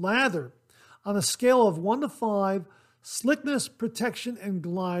thick lather. On a scale of 1 to 5, slickness, protection, and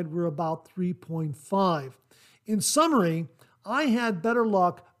glide were about 3.5. In summary, I had better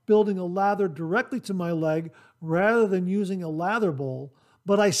luck building a lather directly to my leg rather than using a lather bowl,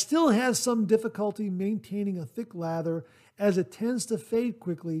 but I still had some difficulty maintaining a thick lather as it tends to fade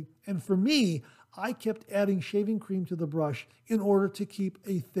quickly, and for me, I kept adding shaving cream to the brush in order to keep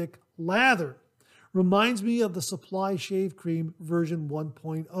a thick lather. Reminds me of the Supply Shave Cream version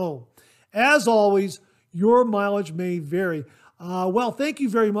 1.0. As always, your mileage may vary. Well, thank you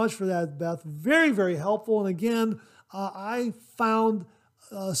very much for that, Beth. Very, very helpful. And again, I found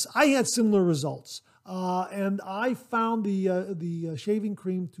I had similar results. And I found the shaving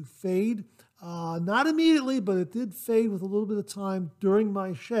cream to fade. Not immediately, but it did fade with a little bit of time during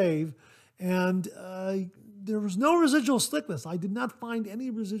my shave. And there was no residual slickness. I did not find any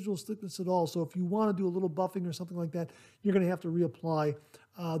residual slickness at all. So if you want to do a little buffing or something like that, you're going to have to reapply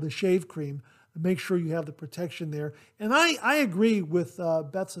the shave cream. Make sure you have the protection there. And I agree with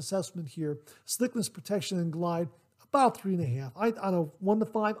Beth's assessment here. Slickness, protection, and glide, about 3.5. On a 1 to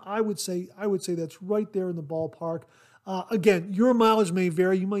 5, I would say that's right there in the ballpark. Again, your mileage may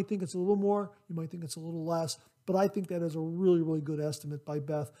vary. You might think it's a little more. You might think it's a little less. But I think that is a really, really good estimate by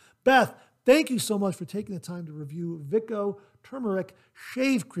Beth. Beth, thank you so much for taking the time to review Vico Turmeric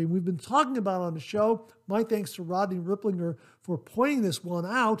Shave Cream. We've been talking about it on the show. My thanks to Rodney Ripplinger for pointing this one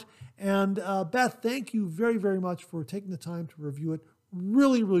out. And Beth, thank you very, very much for taking the time to review it.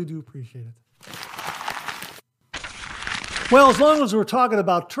 Really, really do appreciate it. Well, as long as we're talking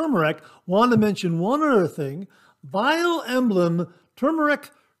about turmeric, want to mention one other thing. BioEmblem Turmeric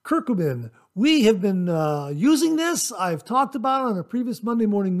Curcumin. We have been using this. I've talked about it on a previous Monday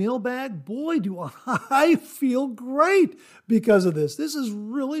morning mailbag. Boy, do I feel great because of this. This has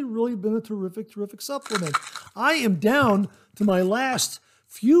really, really been a terrific, terrific supplement. I am down to my last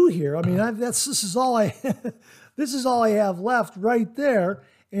few here. I mean, this is all I this is all I have left right there.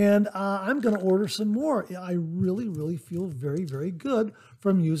 And I'm going to order some more. I really, really feel very, very good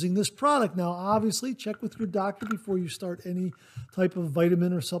from using this product. Now, obviously, check with your doctor before you start any type of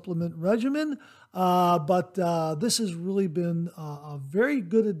vitamin or supplement regimen. But this has really been a very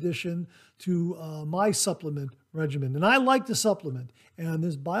good addition to my supplement regimen. And I like to supplement. And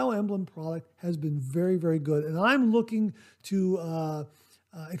this BioEmblem product has been very, very good. And I'm looking to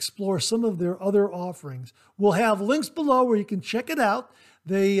explore some of their other offerings. We'll have links below where you can check it out.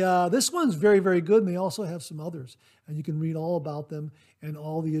 This one's very, very good, and they also have some others. And you can read all about them and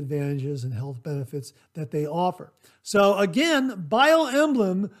all the advantages and health benefits that they offer. So again,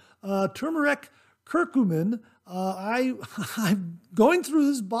 BioEmblem Turmeric Curcumin. I'm going through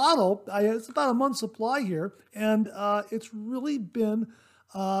this bottle. It's about a month's supply here, and it's really been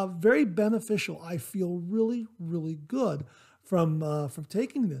very beneficial. I feel really, really good from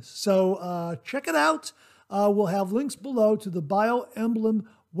taking this. So check it out. We'll have links below to the BioEmblem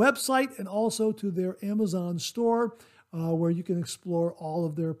website and also to their Amazon store where you can explore all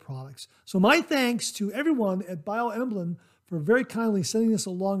of their products. So my thanks to everyone at BioEmblem for very kindly sending this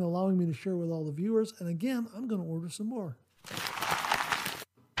along and allowing me to share with all the viewers. And again, I'm going to order some more.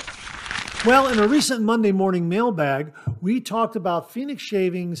 Well, in a recent Monday morning mailbag, we talked about Phoenix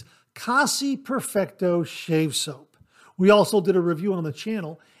Shaving's Kasi Perfecto Shave Soap. We also did a review on the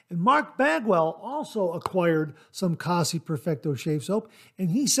channel. And Mark Bagwell also acquired some Kasi Perfecto Shave Soap,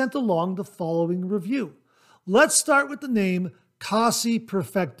 and he sent along the following review. Let's start with the name Kasi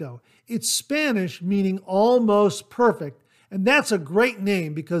Perfecto. It's Spanish, meaning almost perfect, and that's a great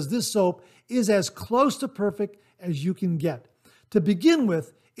name because this soap is as close to perfect as you can get. To begin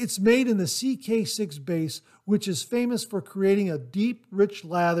with, it's made in the CK6 base, which is famous for creating a deep, rich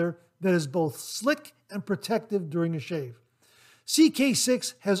lather that is both slick and protective during a shave.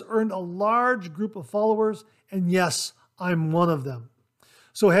 CK6 has earned a large group of followers, and yes, I'm one of them.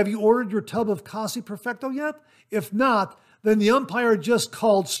 So have you ordered your tub of Kasi Perfecto yet? If not, then the umpire just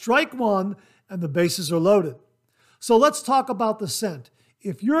called strike one and the bases are loaded. So let's talk about the scent.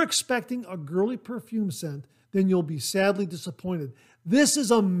 If you're expecting a girly perfume scent, then you'll be sadly disappointed. This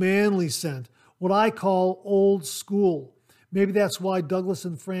is a manly scent, what I call old school. Maybe that's why Douglas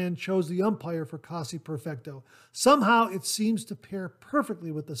and Fran chose the umpire for Kasi Perfecto. Somehow it seems to pair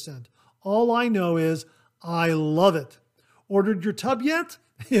perfectly with the scent. All I know is I love it. Ordered your tub yet?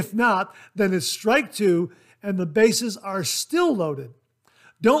 If not, then it's strike two and the bases are still loaded.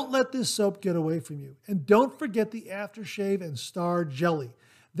 Don't let this soap get away from you. And don't forget the aftershave and Star Jelly.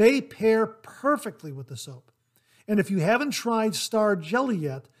 They pair perfectly with the soap. And if you haven't tried Star Jelly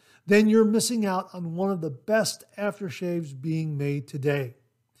yet, then you're missing out on one of the best aftershaves being made today.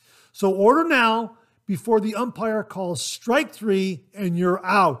 So order now before the umpire calls strike three and you're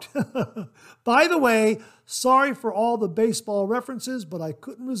out. By the way, sorry for all the baseball references, but I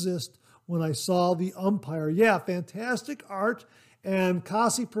couldn't resist when I saw the umpire. Yeah, fantastic art, and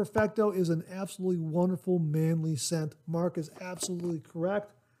Kasi Perfecto is an absolutely wonderful manly scent. Mark is absolutely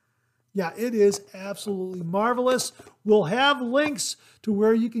correct. Yeah, it is absolutely marvelous. We'll have links to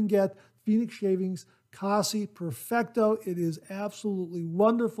where you can get Phoenix Shaving's Kasi Perfecto. It is absolutely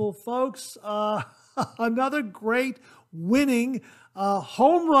wonderful, folks. Another great winning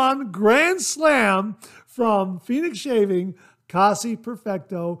home run grand slam from Phoenix Shaving, Kasi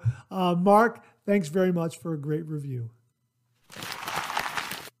Perfecto. Mark, thanks very much for a great review.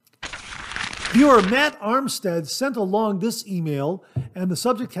 Viewer Matt Armstead sent along this email, and the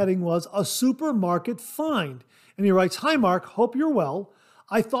subject heading was a supermarket find. And he writes, "Hi Mark, hope you're well.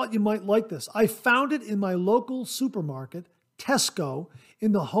 I thought you might like this. I found it in my local supermarket, Tesco,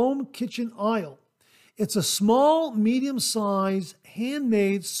 in the home kitchen aisle. It's a small, medium-sized,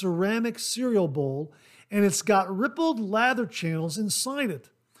 handmade ceramic cereal bowl, and it's got rippled lather channels inside it.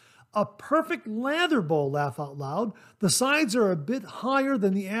 A perfect lather bowl, laugh out loud. The sides are a bit higher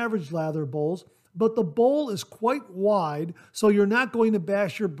than the average lather bowls, but the bowl is quite wide, so you're not going to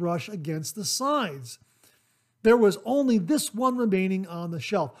bash your brush against the sides. There was only this one remaining on the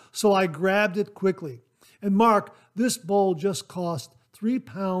shelf, so I grabbed it quickly. And Mark, this bowl just cost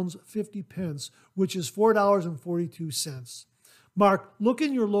 £3.50, which is $4.42. Mark, look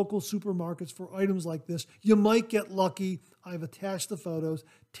in your local supermarkets for items like this. You might get lucky. I've attached the photos.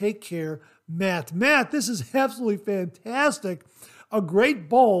 Take care, Matt. Matt, this is absolutely fantastic. A great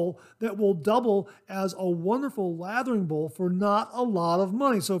bowl that will double as a wonderful lathering bowl for not a lot of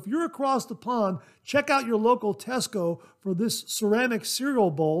money. So if you're across the pond, check out your local Tesco for this ceramic cereal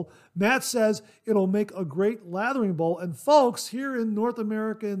bowl. Matt says it'll make a great lathering bowl. And folks, here in North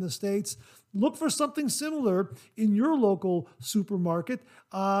America and the States, look for something similar in your local supermarket.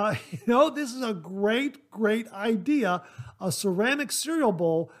 This is a great idea. A ceramic cereal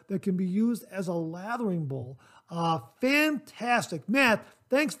bowl that can be used as a lathering bowl. Fantastic. Matt,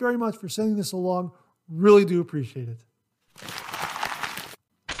 thanks very much for sending this along. Really do appreciate it.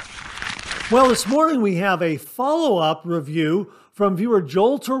 Well, this morning we have a follow-up review from viewer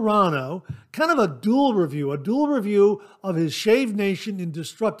Joel Turano, kind of a dual review of his Shave Nation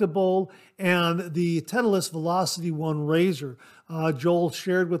Indestructible and the Titleist Velocity One razor. Joel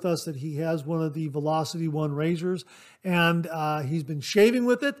shared with us that he has one of the Velocity One razors, and he's been shaving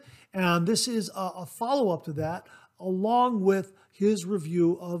with it. And this is a follow-up to that, along with his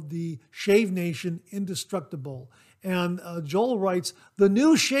review of the Shave Nation Indestructible. And Joel writes, the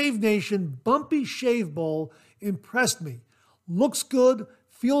new Shave Nation Bumpy Shave Bowl impressed me. Looks good,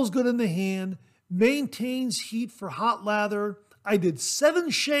 feels good in the hand, maintains heat for hot lather. I did 7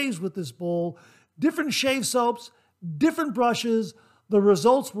 shaves with this bowl, different shave soaps, different brushes. The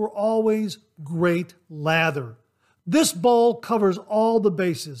results were always great lather. This bowl covers all the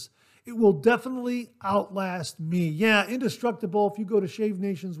bases. It will definitely outlast me. Yeah, Indestructible. If you go to Shave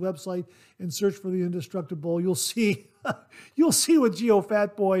Nation's website and search for the Indestructible, you'll see what Geo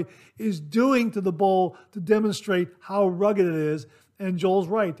Fat Boy is doing to the bowl to demonstrate how rugged it is. And Joel's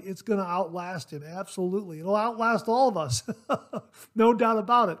right. It's going to outlast him. Absolutely. It'll outlast all of us. No doubt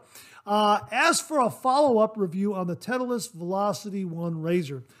about it. As for a follow-up review on the Titleist Velocity One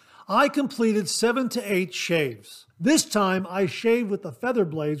razor, I completed 7 to 8 shaves. This time I shaved with the feather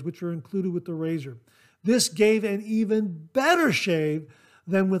blades, which are included with the razor. This gave an even better shave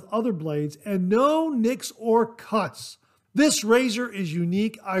than with other blades and no nicks or cuts. This razor is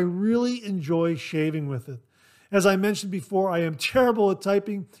unique. I really enjoy shaving with it. As I mentioned before, I am terrible at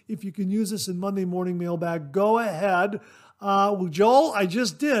typing. If you can use this in Monday morning mailbag, go ahead. Well, Joel, I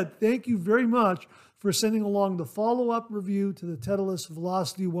just did. Thank you very much for sending along the follow-up review to the Titleist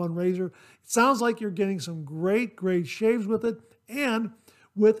Velocity One razor. It sounds like you're getting some great shaves with it and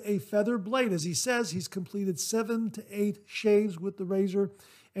with a feather blade. As he says, he's completed 7 to 8 shaves with the razor,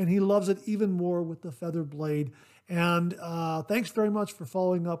 and he loves it even more with the feather blade. And thanks very much for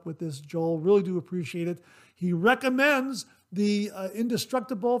following up with this, Joel. Really do appreciate it. He recommends the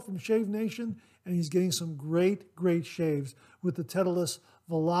Indestructible from Shave Nation, and he's getting some great shaves with the Titleist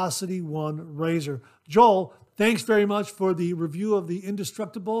Velocity One razor. Joel, thanks very much for the review of the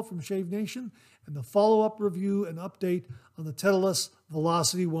Indestructible from Shave Nation and the follow-up review and update on the Titleist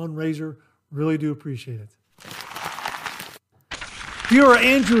Velocity One razor. Really do appreciate it. Viewer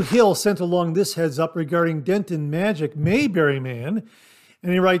Andrew Hill sent along this heads up regarding Denton Magic Mayberry Man.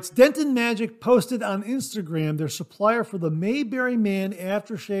 And he writes, Denton Magic posted on Instagram their supplier for the Mayberry Man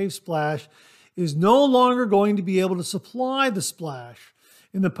Aftershave Splash is no longer going to be able to supply the splash.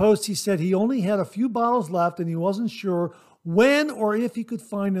 In the post, he said he only had a few bottles left and he wasn't sure when or if he could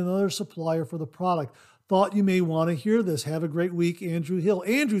find another supplier for the product. Thought you may want to hear this. Have a great week, Andrew Hill.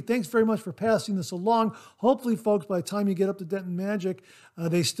 Andrew, thanks very much for passing this along. Hopefully, folks, by the time you get up to Denton Magic,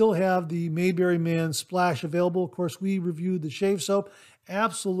 they still have the Mayberry Man Splash available. Of course, we reviewed the shave soap.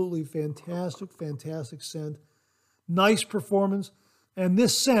 Absolutely fantastic scent. Nice performance. And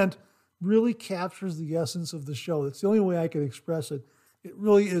this scent really captures the essence of the show. That's the only way I can express it. It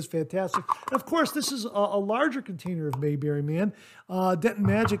really is fantastic. And of course, this is a larger container of Mayberry Man. Denton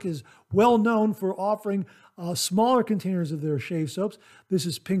Magic is well known for offering smaller containers of their shave soaps. This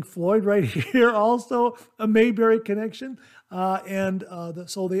is Pink Floyd right here, also a Mayberry connection.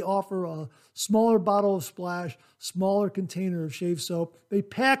 So they offer a smaller bottle of Splash, smaller container of shave soap. They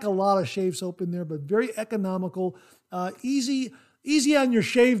pack a lot of shave soap in there, but very economical, easy on your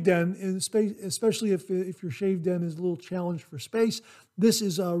shave den, especially if your shave den is a little challenged for space. This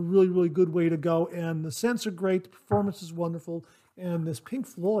is a really good way to go, and the scents are great, the performance is wonderful, and this Pink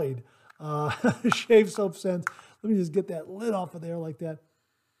Floyd shave soap scent, let me just get that lid off of there like that.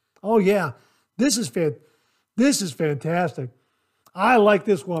 Oh yeah, this is fantastic. I like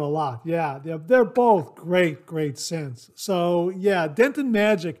this one a lot. Yeah, they're both great scents. So yeah, Denton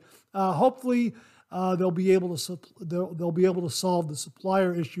Magic. Hopefully, they'll be able to they'll be able to solve the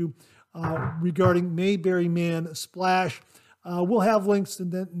supplier issue regarding Mayberry Man Splash. We'll have links to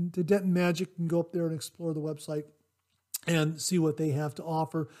Denton Magic. You can go up there and explore the website and see what they have to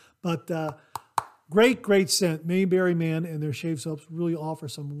offer. But great scent. Mayberry Man and their shave soaps really offer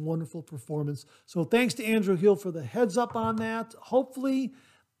some wonderful performance. So thanks to Andrew Hill for the heads up on that. Hopefully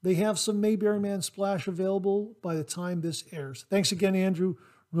they have some Mayberry Man Splash available by the time this airs. Thanks again, Andrew.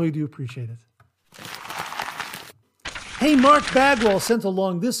 Really do appreciate it. Hey, Mark Bagwell sent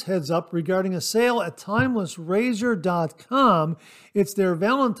along this heads up regarding a sale at timelessrazor.com. It's their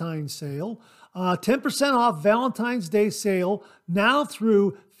Valentine's sale. 10% off Valentine's Day sale now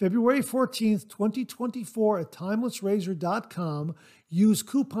through February 14th, 2024 at timelessrazor.com. Use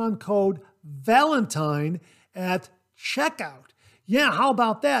coupon code VALENTINE at checkout. Yeah, how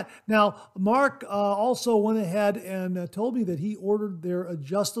about that? Now, Mark also went ahead and told me that he ordered their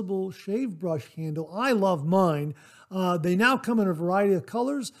adjustable shave brush handle. I love mine. They now come in a variety of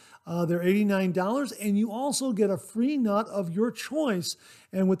colors. They're $89, and you also get a free nut of your choice.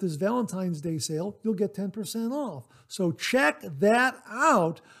 And with this Valentine's Day sale, you'll get 10% off. So check that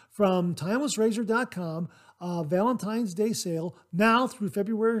out from timelessrazor.com. Valentine's Day sale now through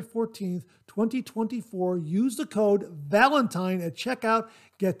February 14th, 2024. Use the code VALENTINE at checkout.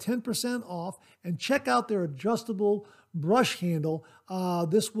 Get 10% off and check out their adjustable brush handle.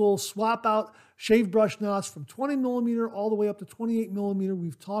 This will swap out shave brush knots from 20 millimeter all the way up to 28 millimeter.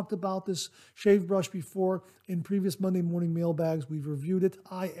 We've talked about this shave brush before in previous Monday morning mailbags. We've reviewed it.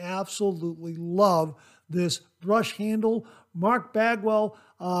 I absolutely love this brush handle. Mark Bagwell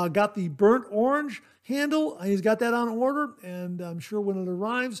got the burnt orange handle. He's got that on order, and I'm sure when it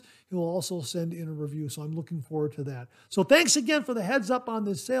arrives, he'll also send in a review. So I'm looking forward to that. So thanks again for the heads up on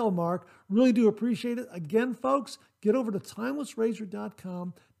this sale, Mark. Really do appreciate it. Again, folks, get over to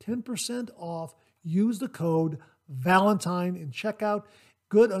timelessrazor.com, 10% off. Use the code VALENTINE in checkout.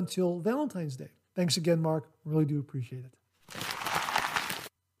 Good until Valentine's Day. Thanks again, Mark. Really do appreciate it.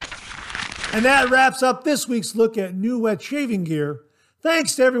 And that wraps up this week's look at new wet shaving gear.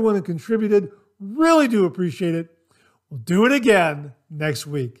 Thanks to everyone who contributed. Really do appreciate it. We'll do it again next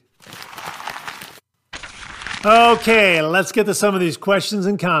week. Okay, let's get to some of these questions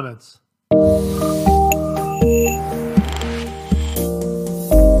and comments.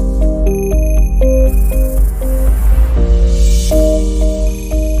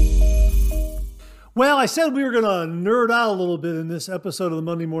 Well, I said we were going to nerd out a little bit in this episode of the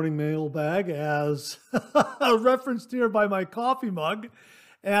Monday Morning Mailbag as referenced here by my coffee mug.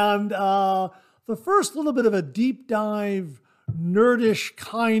 And the first little bit of a deep dive, nerdish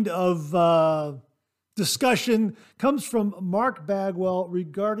kind of discussion comes from Mark Bagwell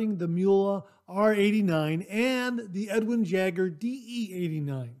regarding the Mueller R89 and the Edwin Jagger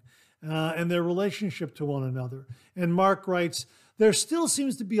DE89 and their relationship to one another. And Mark writes, there still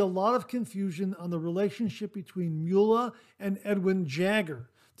seems to be a lot of confusion on the relationship between Mueller and Edwin Jagger.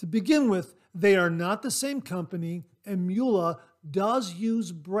 To begin with, they are not the same company, and Mueller does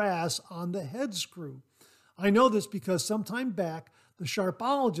use brass on the head screw. I know this because sometime back, the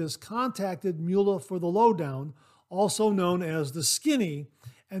Sharpologist contacted Mueller for the lowdown, also known as the skinny,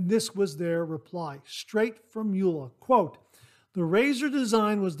 and this was their reply, straight from Mueller. Quote, the razor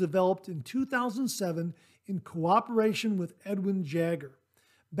design was developed in 2007 in cooperation with Edwin Jagger.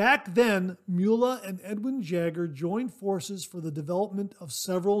 Back then, Mueller and Edwin Jagger joined forces for the development of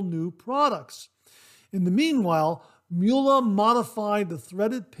several new products. In the meanwhile, Mueller modified the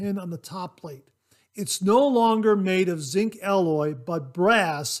threaded pin on the top plate. It's no longer made of zinc alloy, but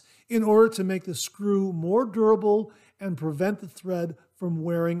brass in order to make the screw more durable and prevent the thread from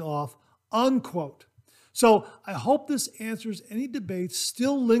wearing off, unquote. So I hope this answers any debates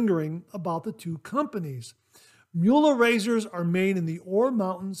still lingering about the two companies. Mueller razors are made in the Ore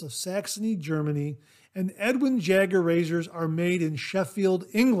Mountains of Saxony, Germany, and Edwin Jagger razors are made in Sheffield,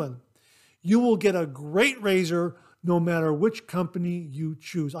 England. You will get a great razor no matter which company you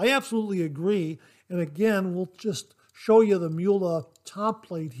choose. I absolutely agree. And again, we'll just show you the Mueller top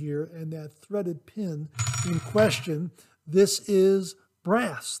plate here and that threaded pin in question. This is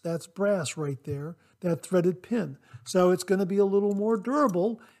brass. That's brass right there, that threaded pin. So it's going to be a little more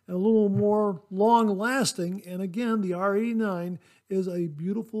durable and a little more long-lasting. And again, the R89 is a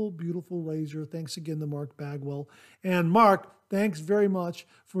beautiful, beautiful razor. Thanks again to Mark Bagwell. And Mark, thanks very much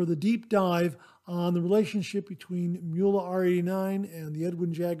for the deep dive on the relationship between Mueller R89 and the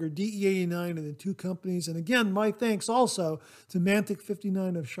Edwin Jagger DE89 and the two companies. And again, my thanks also to Mantic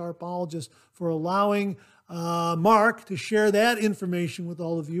 59 of Sharpologist for allowing Mark to share that information with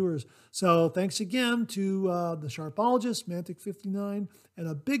all the viewers. So thanks again to the Sharpologist, Mantic59, and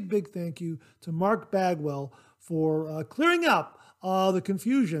a big, big thank you to Mark Bagwell for clearing up the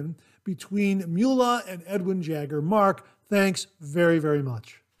confusion between Mula and Edwin Jagger. Mark, thanks very, very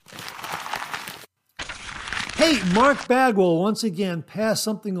much. Hey, Mark Bagwell once again passed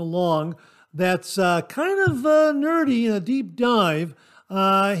something along that's kind of nerdy and a deep dive.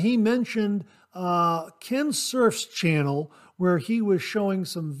 He mentioned Ken Surf's channel, where he was showing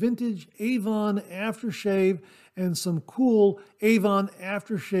some vintage Avon aftershave and some cool Avon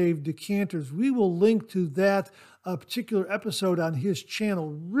aftershave decanters. We will link to that particular episode on his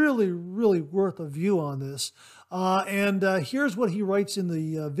channel. Really, really worth a view on this. And here's what he writes in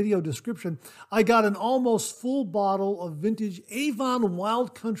the video description. I got an almost full bottle of vintage Avon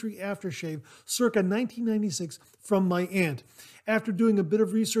Wild Country aftershave circa 1996 from my aunt. After doing a bit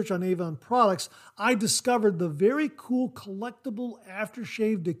of research on Avon products, I discovered the very cool collectible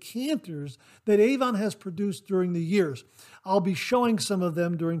aftershave decanters that Avon has produced during the years. I'll be showing some of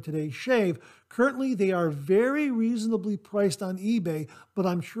them during today's shave. Currently, they are very reasonably priced on eBay, but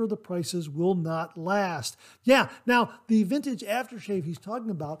I'm sure the prices will not last. Yeah, now the vintage aftershave he's talking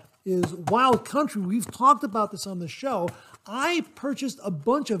about is Wild Country. We've talked about this on the show. I purchased a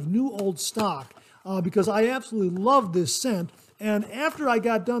bunch of new old stock because I absolutely love this scent. And after I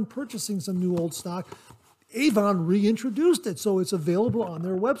got done purchasing some new old stock, Avon reintroduced it. So it's available on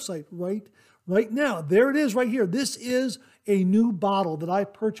their website right now. There it is right here. This is a new bottle that I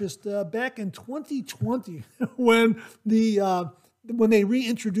purchased back in 2020 when they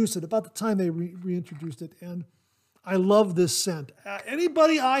reintroduced it, about the time they reintroduced it. And I love this scent.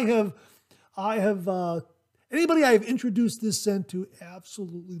 Anybody I've introduced this scent to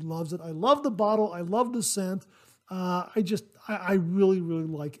absolutely loves it. I love the bottle. I love the scent. I really, really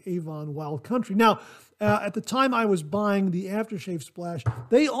like Avon Wild Country. Now, at the time I was buying the aftershave splash,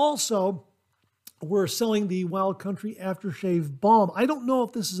 they also were selling the Wild Country aftershave balm. I don't know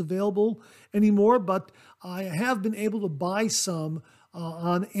if this is available anymore, but I have been able to buy some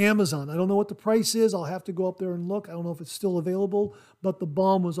on Amazon. I don't know what the price is. I'll have to go up there and look. I don't know if it's still available, but the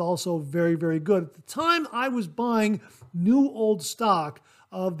balm was also very, very good. At the time I was buying new old stock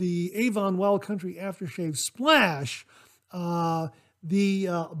of the Avon Wild Country aftershave splash,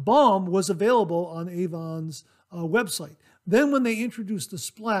 the balm was available on Avon's website. Then when they introduced the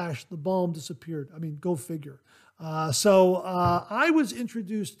splash, the balm disappeared. I mean, go figure. So I was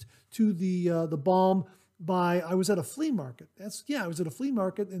introduced to the balm I was at a flea market. I was at a flea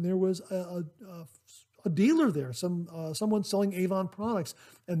market, and there was a dealer there, someone selling Avon products,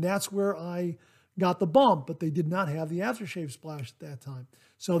 and that's where I got the balm, but they did not have the aftershave splash at that time.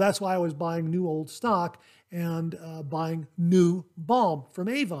 So that's why I was buying new old stock and buying new balm from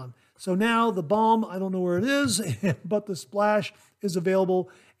Avon. So now the balm, I don't know where it is, but the splash is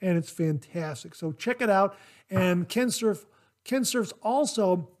available, and it's fantastic. So check it out. And Ken Surf's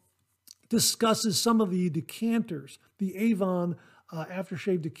also discusses some of the decanters, the Avon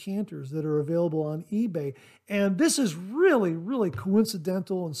aftershave decanters that are available on eBay. And this is really, really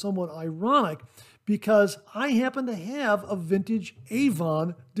coincidental and somewhat ironic because I happen to have a vintage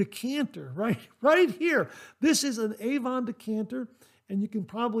Avon decanter right here. This is an Avon decanter, and you can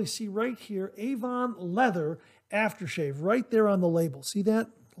probably see right here, Avon Leather Aftershave, right there on the label. See that?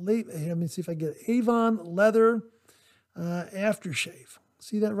 Let me see if I get it. Avon Leather Aftershave.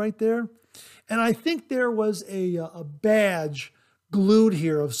 See that right there? And I think there was a badge glued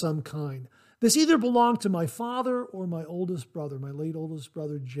here of some kind. This either belonged to my father or my oldest brother, my late oldest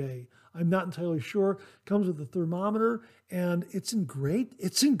brother, Jay. I'm not entirely sure. It comes with a thermometer, and it's in great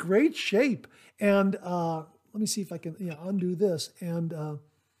shape. And let me see if I can undo this. And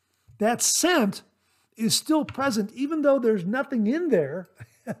that scent is still present, even though there's nothing in there.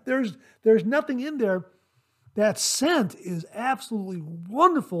 there's nothing in there. That scent is absolutely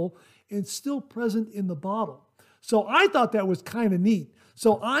wonderful. It's still present in the bottle. So I thought that was kind of neat.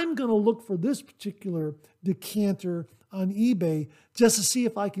 So I'm going to look for this particular decanter on eBay just to see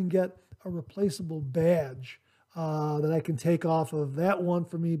if I can get a replaceable badge that I can take off of that one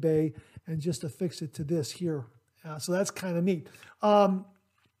from eBay and just affix it to this here. So that's kind of neat.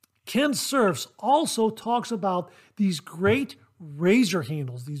 Ken Surfs also talks about these great razor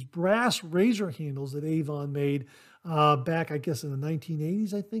handles, these brass razor handles that Avon made back, I guess, in the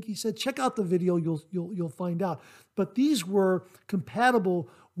 1980s, I think he said. Check out the video, you'll find out. But these were compatible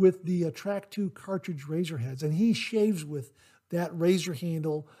with the Track 2 cartridge razor heads, and he shaves with that razor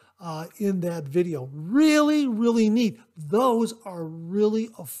handle in that video. Really, really neat. Those are really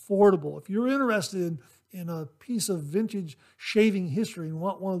affordable. If you're interested in a piece of vintage shaving history and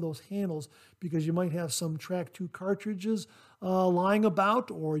want one of those handles because you might have some Track 2 cartridges lying about,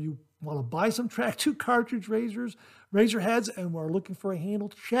 or you want to buy some Track 2 cartridge razor heads and are looking for a handle,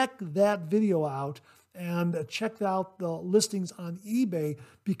 check that video out and check out the listings on eBay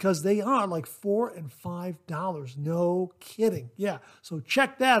because they are like $4 and $5. No kidding. Yeah, so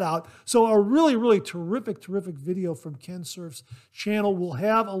check that out. So a really, really terrific video from Ken Surf's channel. We'll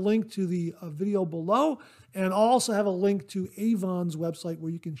have a link to the video below and also have a link to Avon's website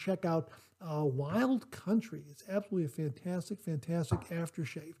where you can check out Wild Country. It's absolutely a fantastic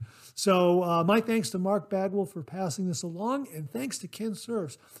aftershave. So my thanks to Mark Bagwell for passing this along, and thanks to Ken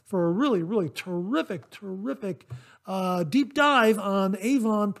Surfs for a really, really terrific deep dive on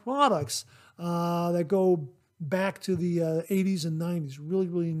Avon products that go back to the 80s and 90s. Really,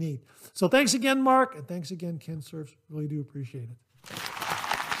 really neat. So thanks again, Mark, and thanks again, Ken Surfs. Really do appreciate it.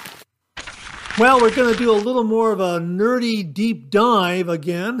 Well, we're going to do a little more of a nerdy deep dive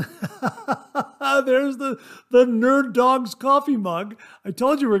again. There's the Nerd Dog's coffee mug. I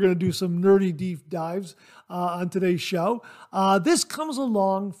told you we're going to do some nerdy deep dives on today's show. This comes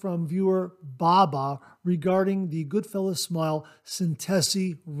along from viewer Baba regarding the Goodfellas Smile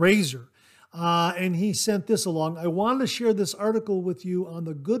Syntesi razor. And he sent this along. I wanted to share this article with you on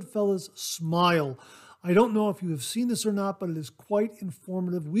the Goodfellas Smile. I don't know if you have seen this or not, but it is quite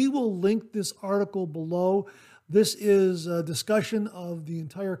informative. We will link this article below. This is a discussion of the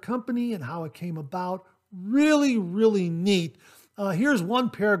entire company and how it came about. Really, really neat. Here's one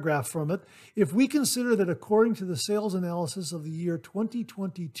paragraph from it. If we consider that according to the sales analysis of the year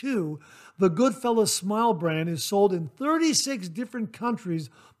 2022, the Goodfellas Smile brand is sold in 36 different countries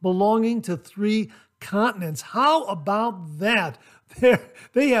belonging to 3 continents. How about that?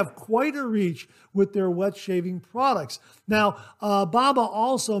 They have quite a reach with their wet shaving products. Now, Baba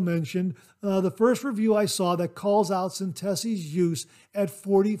also mentioned the first review I saw that calls out Syntesi's use at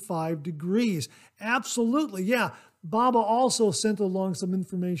 45 degrees. Absolutely, yeah. Baba also sent along some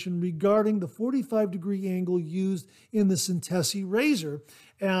information regarding the 45-degree angle used in the Syntesi razor.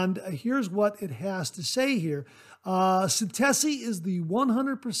 And here's what it has to say here. Syntesi is the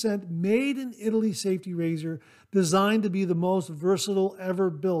 100% made in Italy safety razor designed to be the most versatile ever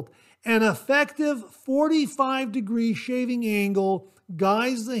built. An effective 45-degree shaving angle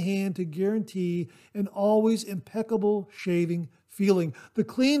guides the hand to guarantee an always impeccable shaving feeling. The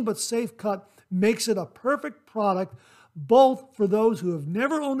clean but safe cut makes it a perfect product both for those who have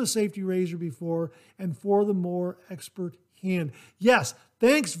never owned a safety razor before and for the more expert hand. Yes,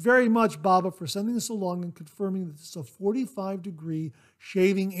 thanks very much, Baba, for sending this along and confirming that this is a 45-degree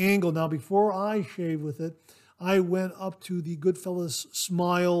shaving angle. Now, before I shave with it, I went up to the Goodfellas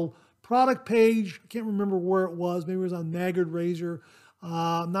Smile product page. I can't remember where it was. Maybe it was on Maggard Razor.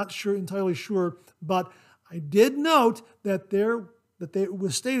 I'm not entirely sure, but I did note that it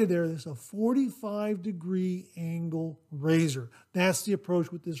was stated there there's a 45-degree angle razor. That's the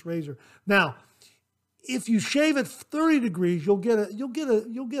approach with this razor. Now, if you shave at 30 degrees, you'll get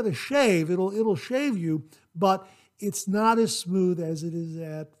a shave. It'll shave you, but it's not as smooth as it is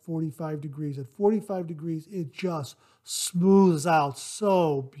at 45 degrees. At 45 degrees, it just smooths out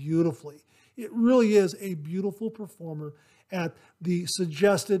so beautifully. It really is a beautiful performer at the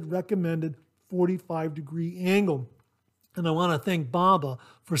suggested, recommended 45-degree angle. And I want to thank Baba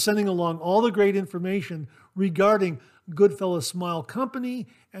for sending along all the great information regarding Goodfellas Smile Company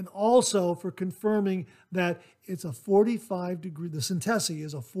and also for confirming that it's a 45-degree, the Syntesi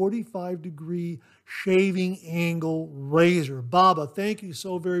is a 45-degree shaving angle razor. Baba, thank you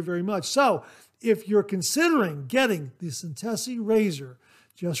so very, very much. So if you're considering getting the Syntesi razor,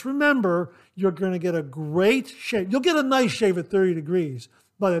 just remember you're going to get a great shave. You'll get a nice shave at 30 degrees,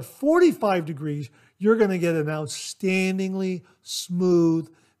 but at 45 degrees, you're going to get an outstandingly smooth,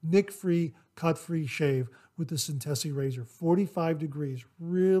 nick-free, cut-free shave with the Syntesi razor. 45 degrees.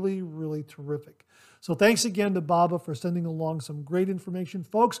 Really, really terrific. So thanks again to Baba for sending along some great information.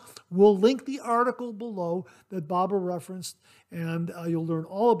 Folks, we'll link the article below that Baba referenced, and you'll learn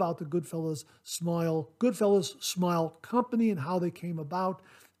all about the Goodfellas Smile Company and how they came about.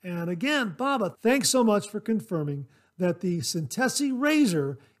 And again, Baba, thanks so much for confirming that the Syntesi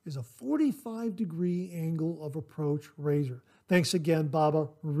razor is a 45-degree angle of approach razor. Thanks again, Baba.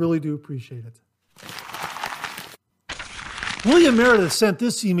 Really do appreciate it. William Meredith sent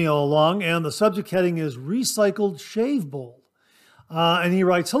this email along, and the subject heading is Recycled Shave Bowl. And he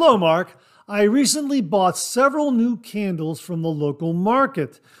writes, "Hello, Mark. I recently bought several new candles from the local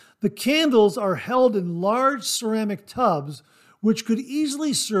market. The candles are held in large ceramic tubs which could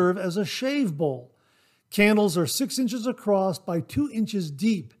easily serve as a shave bowl. Candles are 6 inches across by 2 inches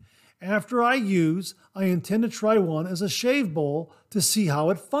deep. After I use, I intend to try one as a shave bowl to see how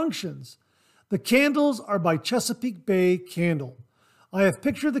it functions. The candles are by Chesapeake Bay Candle. I have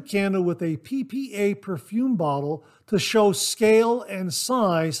pictured the candle with a PPA perfume bottle to show scale and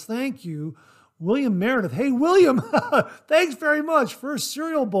size. Thank you, William Meredith. Hey, William, thanks very much. First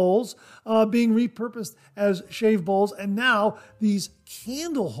cereal bowls being repurposed as shave bowls, and now these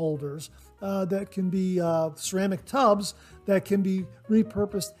candle holders that can be ceramic tubs that can be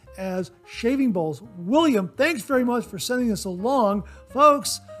repurposed as shaving bowls. William, thanks very much for sending this along.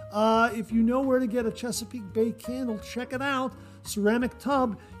 Folks, if you know where to get a Chesapeake Bay Candle, check it out. Ceramic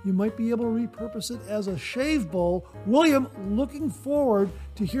tub, you might be able to repurpose it as a shave bowl. William, looking forward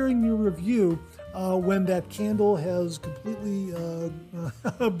to hearing your review when that candle has completely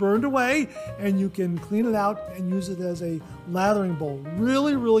burned away and you can clean it out and use it as a lathering bowl.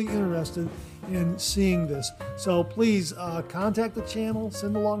 Really, really interested in seeing this. So please contact the channel,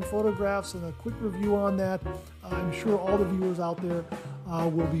 send along photographs and a quick review on that. I'm sure all the viewers out there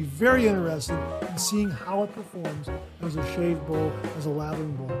will be very interested in seeing how it performs as a shave bowl, as a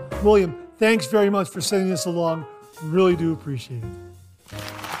lathering bowl. William, thanks very much for sending this along. Really do appreciate it.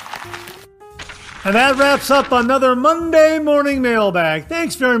 And that wraps up another Monday morning mailbag.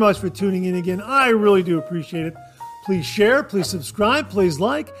 Thanks very much for tuning in again. I really do appreciate it. Please share, please subscribe, please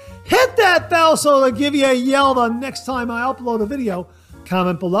like. Hit that bell so it'll give you a yell the next time I upload a video.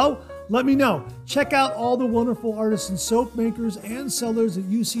 Comment below. Let me know. Check out all the wonderful artisan soap makers and sellers that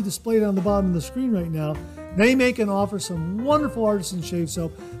you see displayed on the bottom of the screen right now. They make and offer some wonderful artisan shave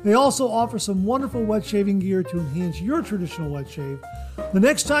soap. They also offer some wonderful wet shaving gear to enhance your traditional wet shave. The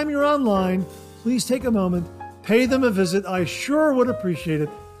next time you're online, please take a moment, pay them a visit. I sure would appreciate it.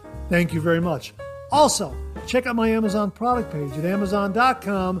 Thank you very much. Also, check out my Amazon product page at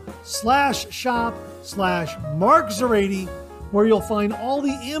amazon.com/shop/MarkZerati, where you'll find all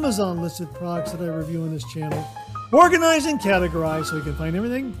the Amazon listed products that I review in this channel, organized and categorized so you can find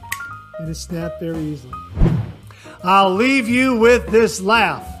everything in a snap very easily. I'll leave you with this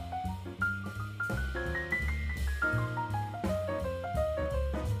laugh.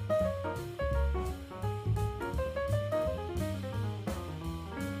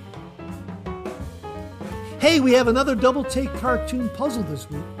 Hey, we have another double take cartoon puzzle this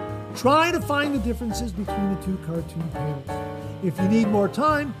week. Try to find the differences between the two cartoon panels. If you need more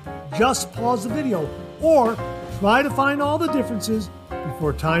time, just pause the video or try to find all the differences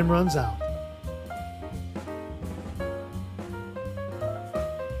before time runs out.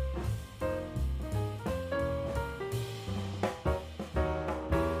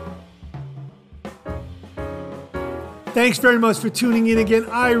 Thanks very much for tuning in again.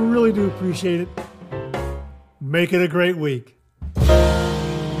 I really do appreciate it. Make it a great week.